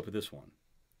 for the slope of this one.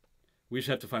 We just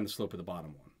have to find the slope of the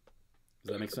bottom one.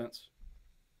 Does that make sense?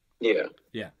 Yeah.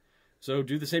 Yeah. So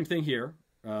do the same thing here.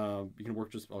 You can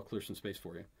work I'll clear some space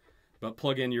for you. But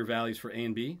plug in your values for A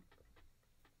and B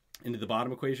into the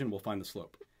bottom equation. We'll find the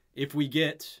slope. If we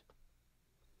get,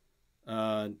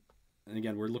 and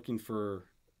again, we're looking for,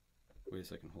 wait a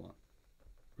second, hold on.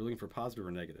 We're looking for positive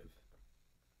or negative.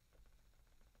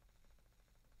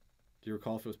 Do you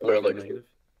recall if it was positive or negative?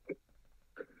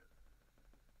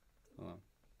 Hold on.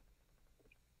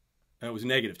 Oh, it was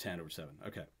negative 10 over 7.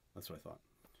 Okay, that's what I thought.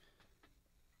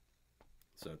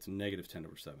 So it's negative 10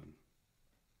 over 7.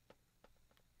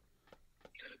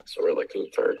 So we're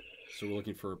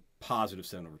looking for positive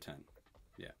 7 over 10.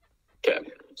 Yeah. Okay.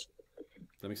 Does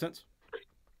that make sense?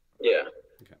 Yeah.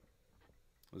 Okay.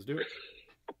 Let's do it.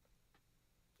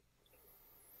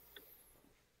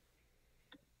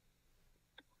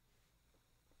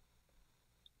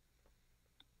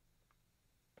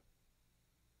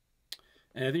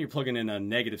 And I think you're plugging in a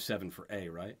negative 7 for A,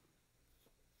 right?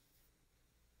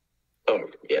 Oh,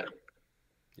 yeah.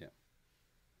 Yeah.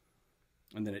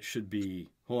 And then it should be,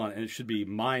 hold on, and it should be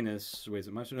minus, wait, is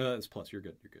it minus? No, it's plus. You're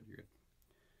good. You're good. You're good.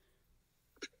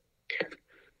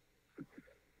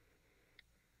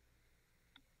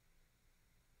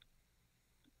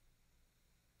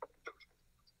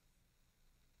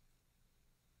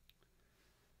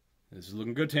 This is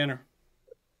looking good, Tanner.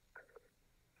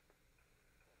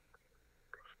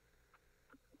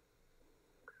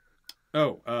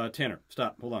 Oh, Tanner,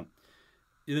 stop. Hold on.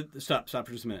 Stop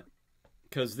for just a minute.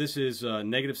 Because this is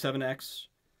negative 7x,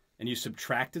 and you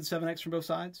subtracted 7x from both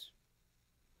sides?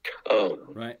 Oh.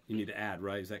 Right? You need to add,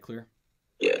 right? Is that clear?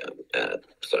 Yeah,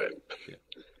 sorry. Yeah.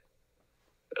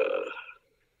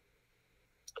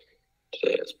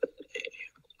 Today has been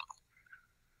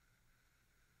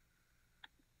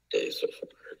a day so far.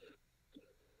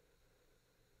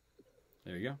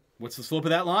 There you go. What's the slope of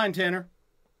that line, Tanner?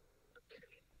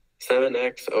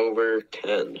 7x over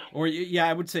 10. Or, yeah,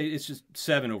 I would say it's just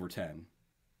 7 over 10,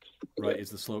 right,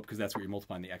 is the slope, because that's what you're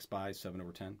multiplying the x by, 7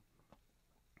 over 10.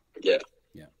 Yeah.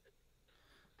 Yeah.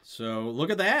 So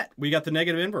look at that. We got the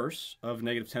negative inverse of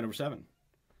negative 10 over 7.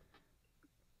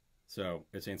 So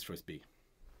it's answer choice B.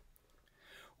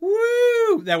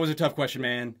 Woo! That was a tough question,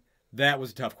 man. That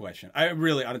was a tough question. I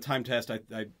really, on a time test,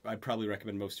 I'd probably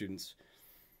recommend most students,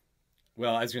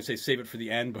 well, I was going to say save it for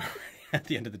the end, but at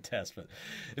the end of the test. But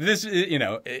if this,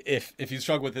 if you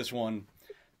struggle with this one,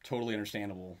 totally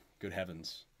understandable. Good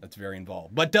heavens, that's very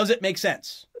involved. But does it make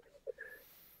sense?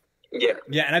 Yeah.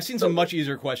 Yeah, and I've seen some much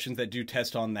easier questions that do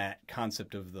test on that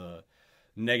concept of the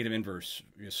negative inverse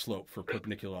slope for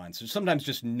perpendicular lines. So sometimes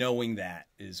just knowing that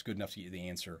is good enough to get you the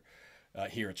answer.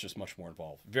 Here, it's just much more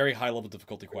involved. Very high level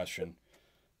difficulty question,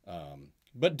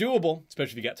 but doable,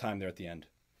 especially if you got time there at the end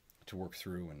to work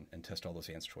through and test all those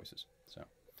answer choices. So,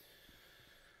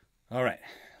 all right,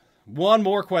 one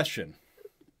more question.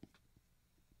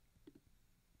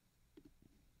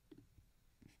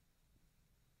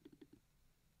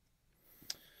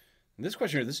 And this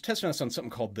question here, this is testing us on something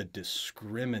called the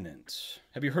discriminant.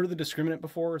 Have you heard of the discriminant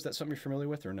before? Is that something you're familiar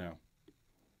with or no?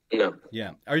 No.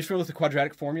 Yeah. Are you familiar with the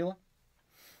quadratic formula?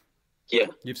 Yeah.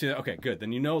 You've seen that? Okay, good.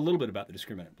 Then you know a little bit about the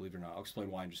discriminant, believe it or not. I'll explain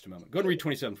why in just a moment. Go ahead and read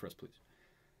 27 for us, please.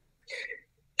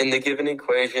 In the given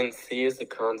equation, C is a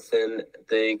constant.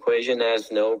 The equation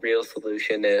has no real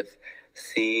solution if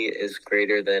C is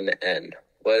greater than N.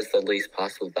 What is the least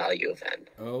possible value of N?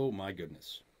 Oh, my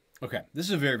goodness. Okay, this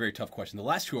is a very, very tough question. The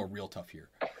last two are real tough here.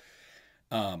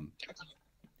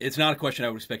 It's not a question I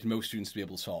would expect most students to be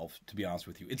able to solve, to be honest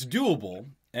with you. It's doable,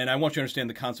 and I want you to understand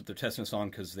the concept they're testing us on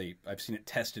because I've seen it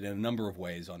tested in a number of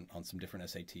ways on some different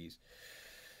SATs.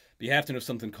 But you have to know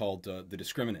something called the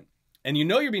discriminant. And you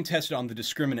know you're being tested on the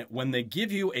discriminant when they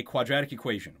give you a quadratic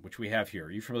equation, which we have here.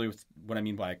 Are you familiar with what I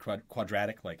mean by a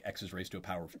quadratic, like x is raised to a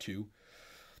power of 2?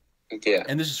 Yeah.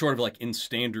 And this is sort of like in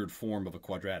standard form of a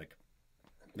quadratic.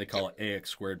 They call it ax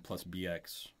squared plus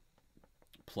bx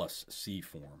plus c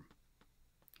form.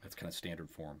 That's kind of standard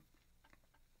form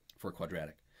for a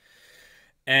quadratic.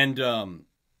 And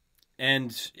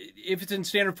if it's in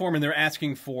standard form and they're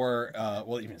asking for,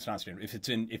 well, even it's not standard, if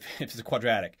it's a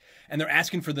quadratic, and they're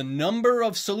asking for the number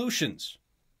of solutions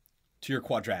to your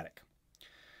quadratic,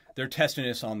 they're testing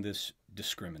us on this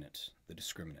discriminant, the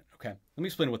discriminant, okay? Let me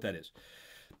explain what that is.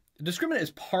 The discriminant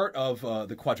is part of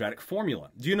the quadratic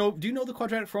formula. Do you know the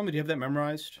quadratic formula? Do you have that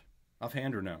memorized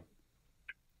offhand or no?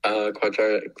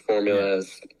 Quadratic formula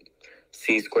is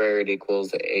c squared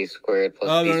equals a squared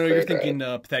plus b no, squared. you're thinking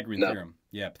right? Pythagorean theorem.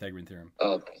 Yeah, Pythagorean theorem.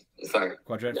 Oh, sorry.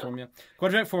 Quadratic formula.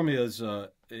 Quadratic formula is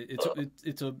it's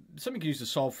something you can use to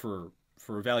solve for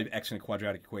a value of x in a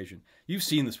quadratic equation. You've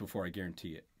seen this before, I guarantee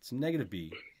it. It's negative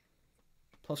b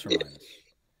plus or minus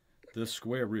the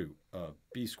square root of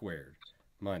b squared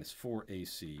minus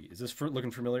 4ac. Is this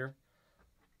looking familiar?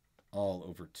 All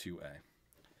over 2a.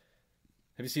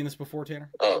 Have you seen this before, Tanner?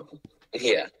 Oh,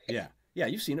 yeah. Yeah,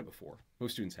 you've seen it before.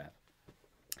 Most students have.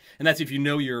 And that's if you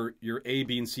know your a,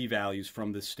 b, and c values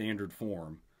from the standard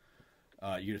form.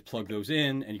 You just plug those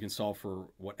in, and you can solve for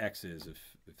what x is if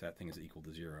that thing is equal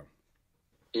to 0.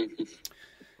 Mm-hmm.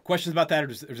 Questions about that, or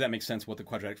does that make sense what the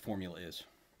quadratic formula is?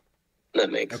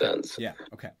 That makes Okay. sense. Yeah,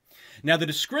 okay. Now, the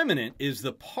discriminant is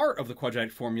the part of the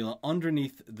quadratic formula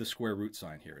underneath the square root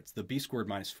sign here. It's the b squared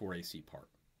minus 4ac part.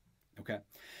 Okay?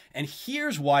 And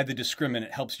here's why the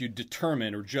discriminant helps you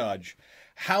determine or judge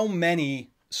how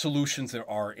many solutions there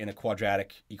are in a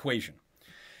quadratic equation.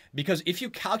 Because if you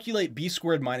calculate b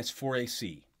squared minus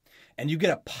 4ac and you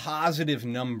get a positive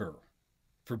number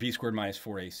for b squared minus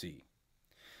 4ac,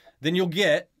 then you'll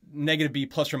get negative b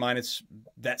plus or minus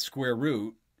that square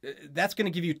root. That's going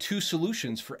to give you 2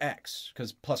 solutions for x,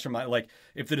 because plus or minus, like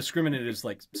if the discriminant is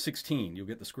like 16, you'll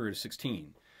get the square root of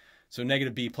 16. So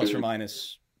negative b plus or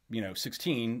minus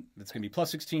 16, that's going to be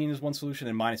plus 16 is one solution,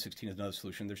 and minus 16 is another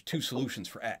solution. There's 2 solutions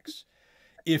for x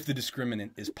if the discriminant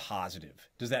is positive.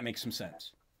 Does that make some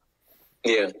sense?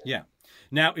 Yeah. Yeah.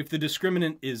 Now, if the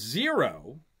discriminant is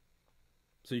 0,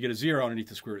 so you get a 0 underneath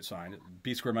the square root sign,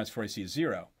 b squared minus 4ac is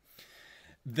 0,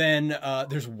 then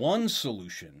there's one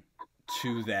solution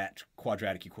to that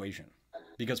quadratic equation,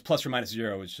 because plus or minus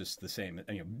 0 is just the same.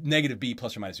 Negative b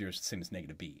plus or minus 0 is the same as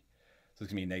negative b. So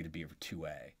it's going to be negative b over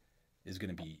 2a is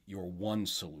going to be your one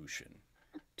solution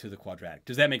to the quadratic.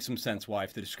 Does that make some sense why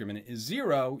if the discriminant is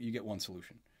 0, you get one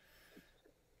solution?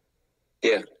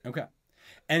 Yeah. Okay.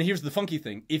 And here's the funky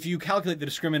thing. If you calculate the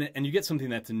discriminant and you get something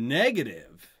that's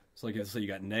negative, so like let's say you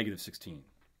got negative 16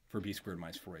 for b squared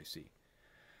minus 4ac,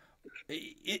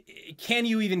 can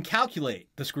you even calculate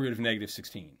the square root of negative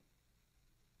 16?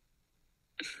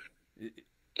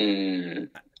 No.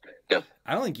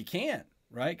 I don't think you can,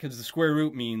 right? Because the square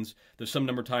root means there's some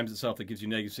number times itself that gives you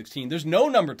negative 16. There's no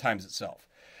number times itself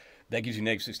that gives you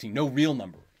negative 16. No real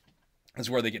number. That's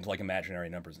where they get into like imaginary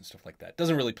numbers and stuff like that.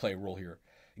 Doesn't really play a role here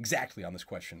exactly on this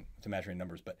question with imaginary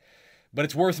numbers, but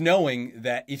it's worth knowing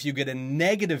that if you get a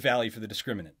negative value for the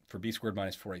discriminant for b squared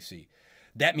minus 4ac,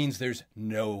 that means there's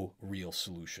no real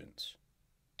solutions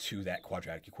to that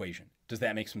quadratic equation. Does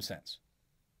that make some sense?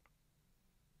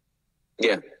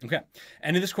 Yeah. Okay.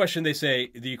 And in this question, they say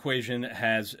the equation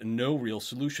has no real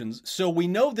solutions. So we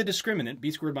know the discriminant,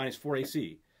 b squared minus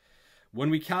 4ac, when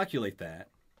we calculate that,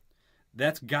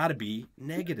 that's got to be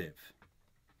negative.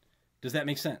 Does that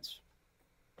make sense?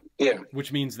 Yeah.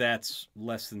 Which means that's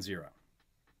less than 0.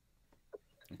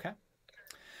 Okay.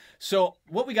 So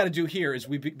what we got to do here is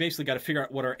we basically got to figure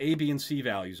out what our a, b, and c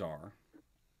values are.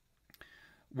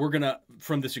 We're going to,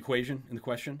 from this equation in the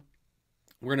question,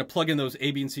 we're going to plug in those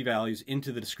a, b, and c values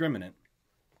into the discriminant.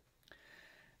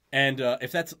 And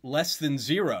if that's less than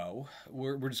 0,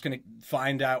 we're just going to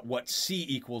find out what c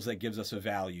equals that gives us a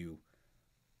value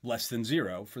less than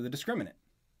 0 for the discriminant.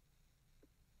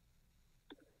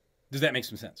 Does that make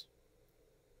some sense?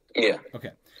 Yeah.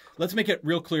 Okay. Let's make it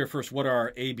real clear first what are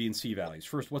our a, b, and c values.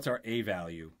 First, what's our a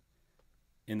value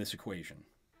in this equation? Do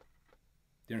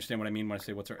you understand what I mean when I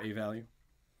say what's our a value?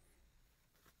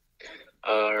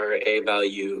 Our a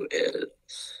value is...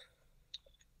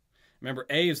 Remember,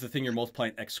 a is the thing you're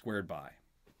multiplying x squared by.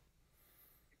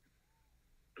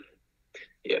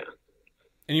 Yeah.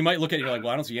 And you might look at it, you're like,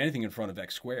 well, I don't see anything in front of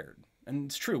x squared. And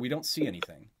it's true, we don't see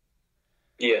anything.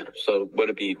 Yeah, so would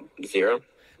it be 0?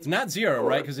 It's not 0,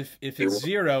 right? Because if it's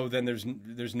 0, then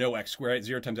there's no x squared.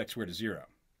 0 times x squared is 0.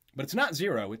 But it's not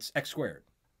 0, it's x squared.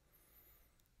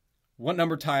 What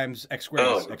number times x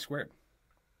squared is x squared?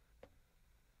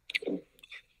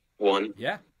 1.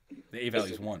 Yeah. The a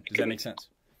value is 1. Does that make sense?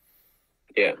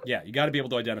 Yeah. Yeah, you got to be able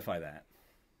to identify that.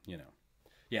 You know.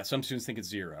 Yeah, some students think it's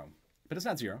 0, but it's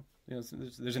not 0. You know,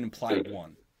 there's an implied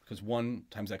 1, because 1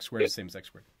 times x squared is the same as x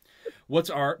squared.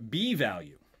 What's our b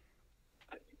value?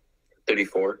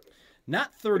 34.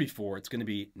 Not 34. It's going to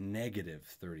be negative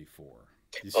 34.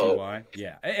 Do you see why?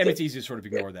 Yeah. And it's easy to sort of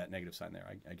ignore that negative sign there.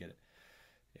 I get it.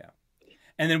 Yeah.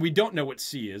 And then we don't know what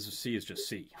c is. C is just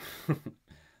c.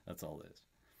 That's all it is.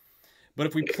 But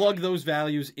if we plug those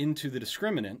values into the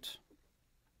discriminant,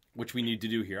 which we need to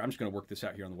do here, I'm just going to work this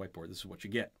out here on the whiteboard. This is what you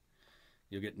get.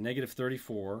 You'll get negative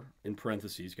 34 in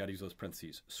parentheses. You've got to use those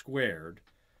parentheses. Squared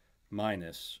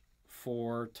minus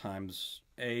 4 times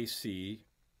ac.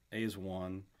 A is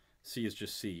 1. C is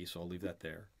just c, so I'll leave that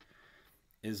there.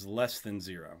 Is less than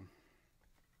 0.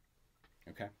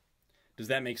 Okay? Does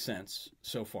that make sense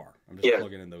so far? I'm just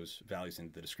plugging in those values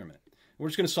into the discriminant. We're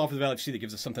just going to solve for the value of c that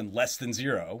gives us something less than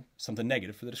 0, something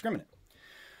negative for the discriminant.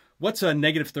 What's a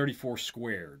negative 34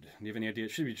 squared? Do you have any idea?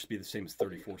 It should just be the same as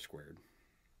 34 squared.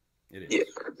 It is. Yeah,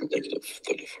 negative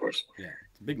 34. Yeah,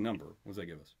 it's a big number. What does that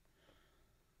give us?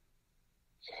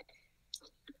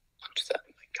 What's that?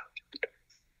 Oh my God.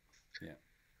 Yeah.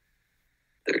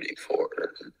 34.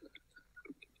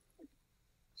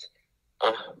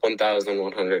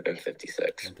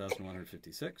 1,156.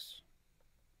 1,156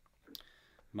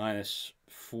 minus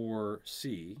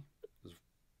 4c.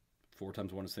 4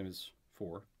 times 1 is the same as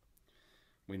 4.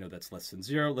 We know that's less than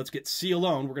 0. Let's get c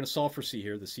alone. We're going to solve for c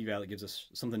here. The c value gives us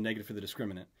something negative for the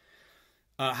discriminant.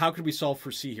 How could we solve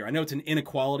for c here? I know it's an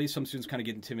inequality. Some students kind of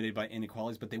get intimidated by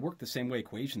inequalities, but they work the same way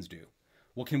equations do.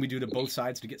 What can we do to both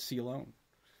sides to get c alone?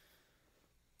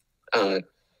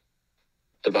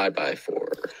 Divide by 4.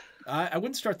 I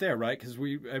wouldn't start there, right? Because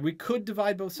we could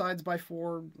divide both sides by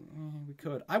 4. We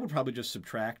could. I would probably just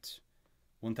subtract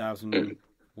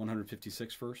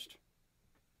 1,156 first.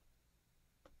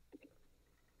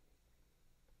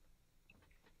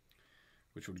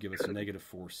 Which would give us a negative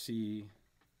 4c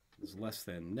is less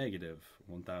than negative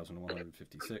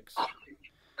 1,156.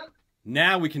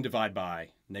 Now we can divide by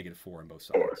negative 4 on both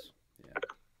sides. Yeah.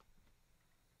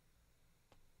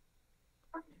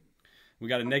 We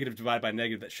got a negative divided by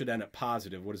negative that should end up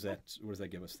positive. What does that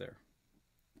give us there?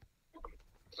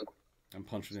 I'm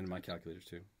punching into my calculator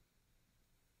too.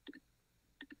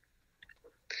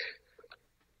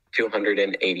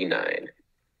 289.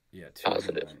 Yeah, 289.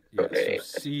 Positive. Yeah,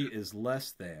 so C is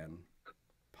less than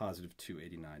positive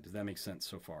 289. Does that make sense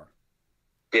so far?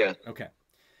 Yeah. Okay.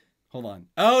 Hold on.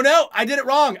 Oh no, I did it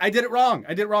wrong.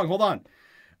 Hold on.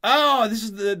 Oh,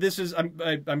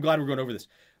 I'm glad we're going over this.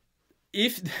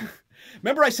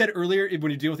 Remember I said earlier,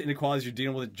 when you deal with inequalities, you're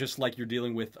dealing with it just like you're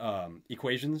dealing with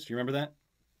equations. Do you remember that?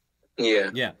 Yeah.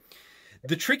 Yeah.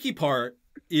 The tricky part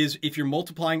is if you're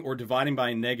multiplying or dividing by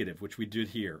a negative, which we did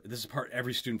here. This is a part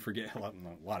every student forget. A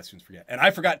lot of students forget. And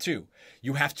I forgot too.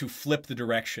 You have to flip the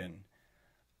direction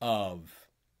of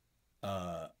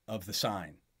the sign.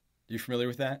 Are you familiar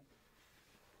with that?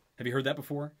 Have you heard that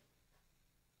before?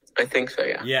 I think so,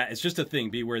 yeah. Yeah, it's just a thing.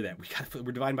 Be aware of that.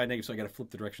 We're dividing by negative, so I got to flip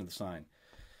the direction of the sign.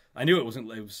 I knew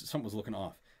something was looking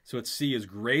off. So it's C is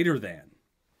greater than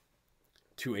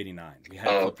 289. We had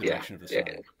to flip the direction of the sign.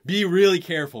 Yeah. Be really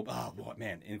careful. Oh,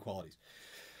 man, inequalities.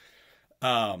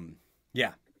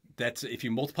 Yeah, that's if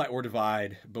you multiply or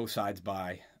divide both sides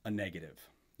by a negative,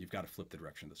 you've got to flip the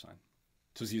direction of the sign.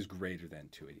 So C is greater than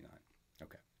 289.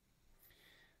 Okay.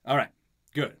 All right.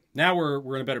 Good. Now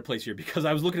we're in a better place here because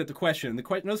I was looking at the question. And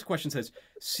notice the question says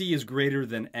C is greater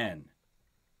than N.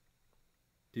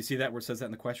 Do you see that where it says that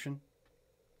in the question?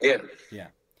 Yeah. Yeah.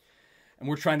 And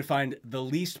we're trying to find the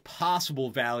least possible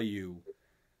value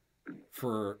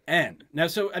for N. Now,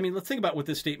 let's think about what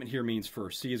this statement here means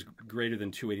for C is greater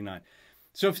than 289.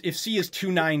 So if C is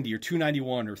 290 or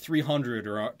 291 or 300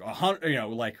 or 100,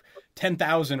 like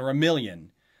 10,000 or 1,000,000,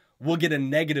 we'll get a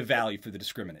negative value for the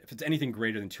discriminant if it's anything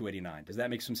greater than 289. Does that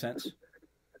make some sense?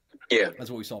 Yeah.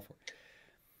 That's what we solve for.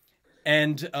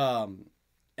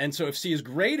 And so if C is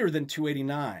greater than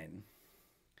 289,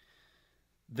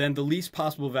 then the least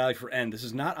possible value for N, this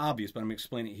is not obvious, but I'm going to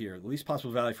explain it here. The least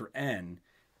possible value for N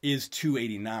is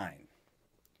 289.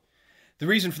 The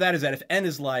reason for that is that if N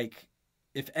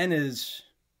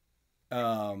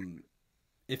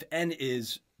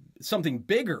is something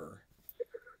bigger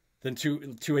than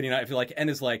 289, if like N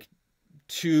is like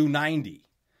 290,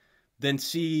 then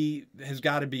C has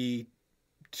got to be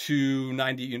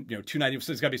 290, 290,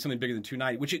 so it's got to be something bigger than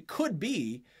 290, which it could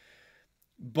be,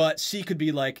 but C could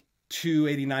be like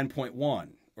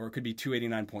 289.1, or it could be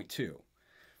 289.2.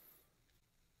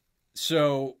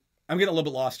 So I'm getting a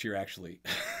little bit lost here, actually,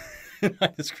 in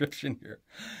my description here.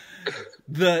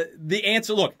 The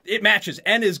answer, look, it matches.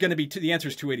 N is going to be, the answer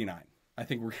is 289. I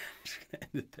think we're just going to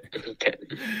end it there. Okay.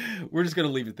 We're just going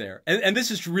to leave it there. And this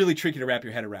is really tricky to wrap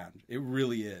your head around. It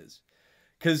really is.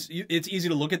 Because it's easy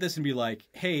to look at this and be like,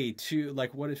 hey,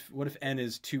 what if N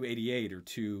is 288 or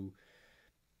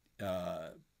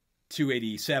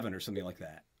 287 or something like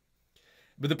that?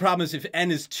 But the problem is if N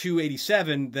is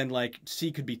 287, then like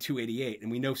C could be 288.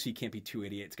 And we know C can't be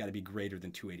 288. It's got to be greater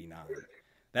than 289.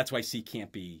 That's why C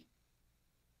can't be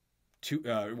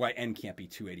why N can't be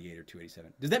 288 or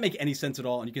 287. Does that make any sense at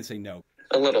all? And you can say no.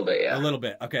 A little bit, yeah. A little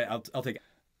bit. Okay, I'll take it.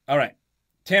 All right.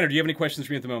 Tanner, do you have any questions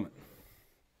for me at the moment?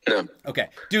 No. Okay.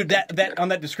 Dude, that on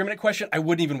that discriminant question, I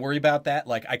wouldn't even worry about that.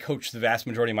 Like, I coach the vast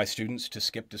majority of my students to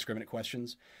skip discriminant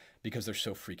questions because they're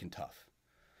so freaking tough.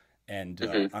 And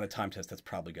on a time test, that's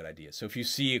probably a good idea. So if you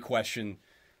see a question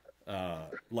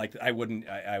like I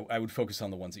would focus on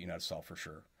the ones that you know how to solve for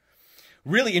sure.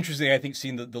 Really interesting, I think,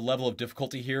 seeing the level of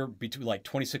difficulty here between like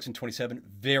 26 and 27,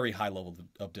 very high level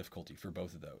of difficulty for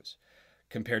both of those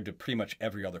compared to pretty much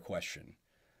every other question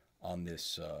on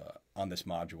this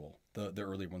module. The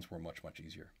earlier ones were much, much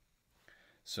easier.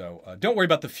 So don't worry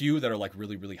about the few that are like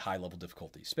really, really high level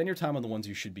difficulty. Spend your time on the ones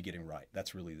you should be getting right.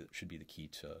 That's really should be the key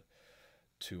to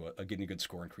getting a good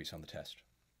score increase on the test.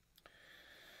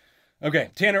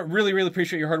 Okay, Tanner, really, really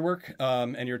appreciate your hard work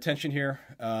and your attention here.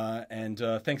 And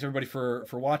thanks everybody for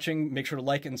watching. Make sure to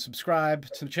like and subscribe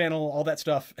to the channel, all that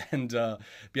stuff, and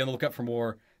be on the lookout for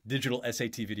more digital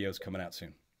SAT videos coming out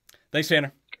soon. Thanks,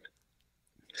 Tanner.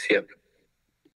 See ya.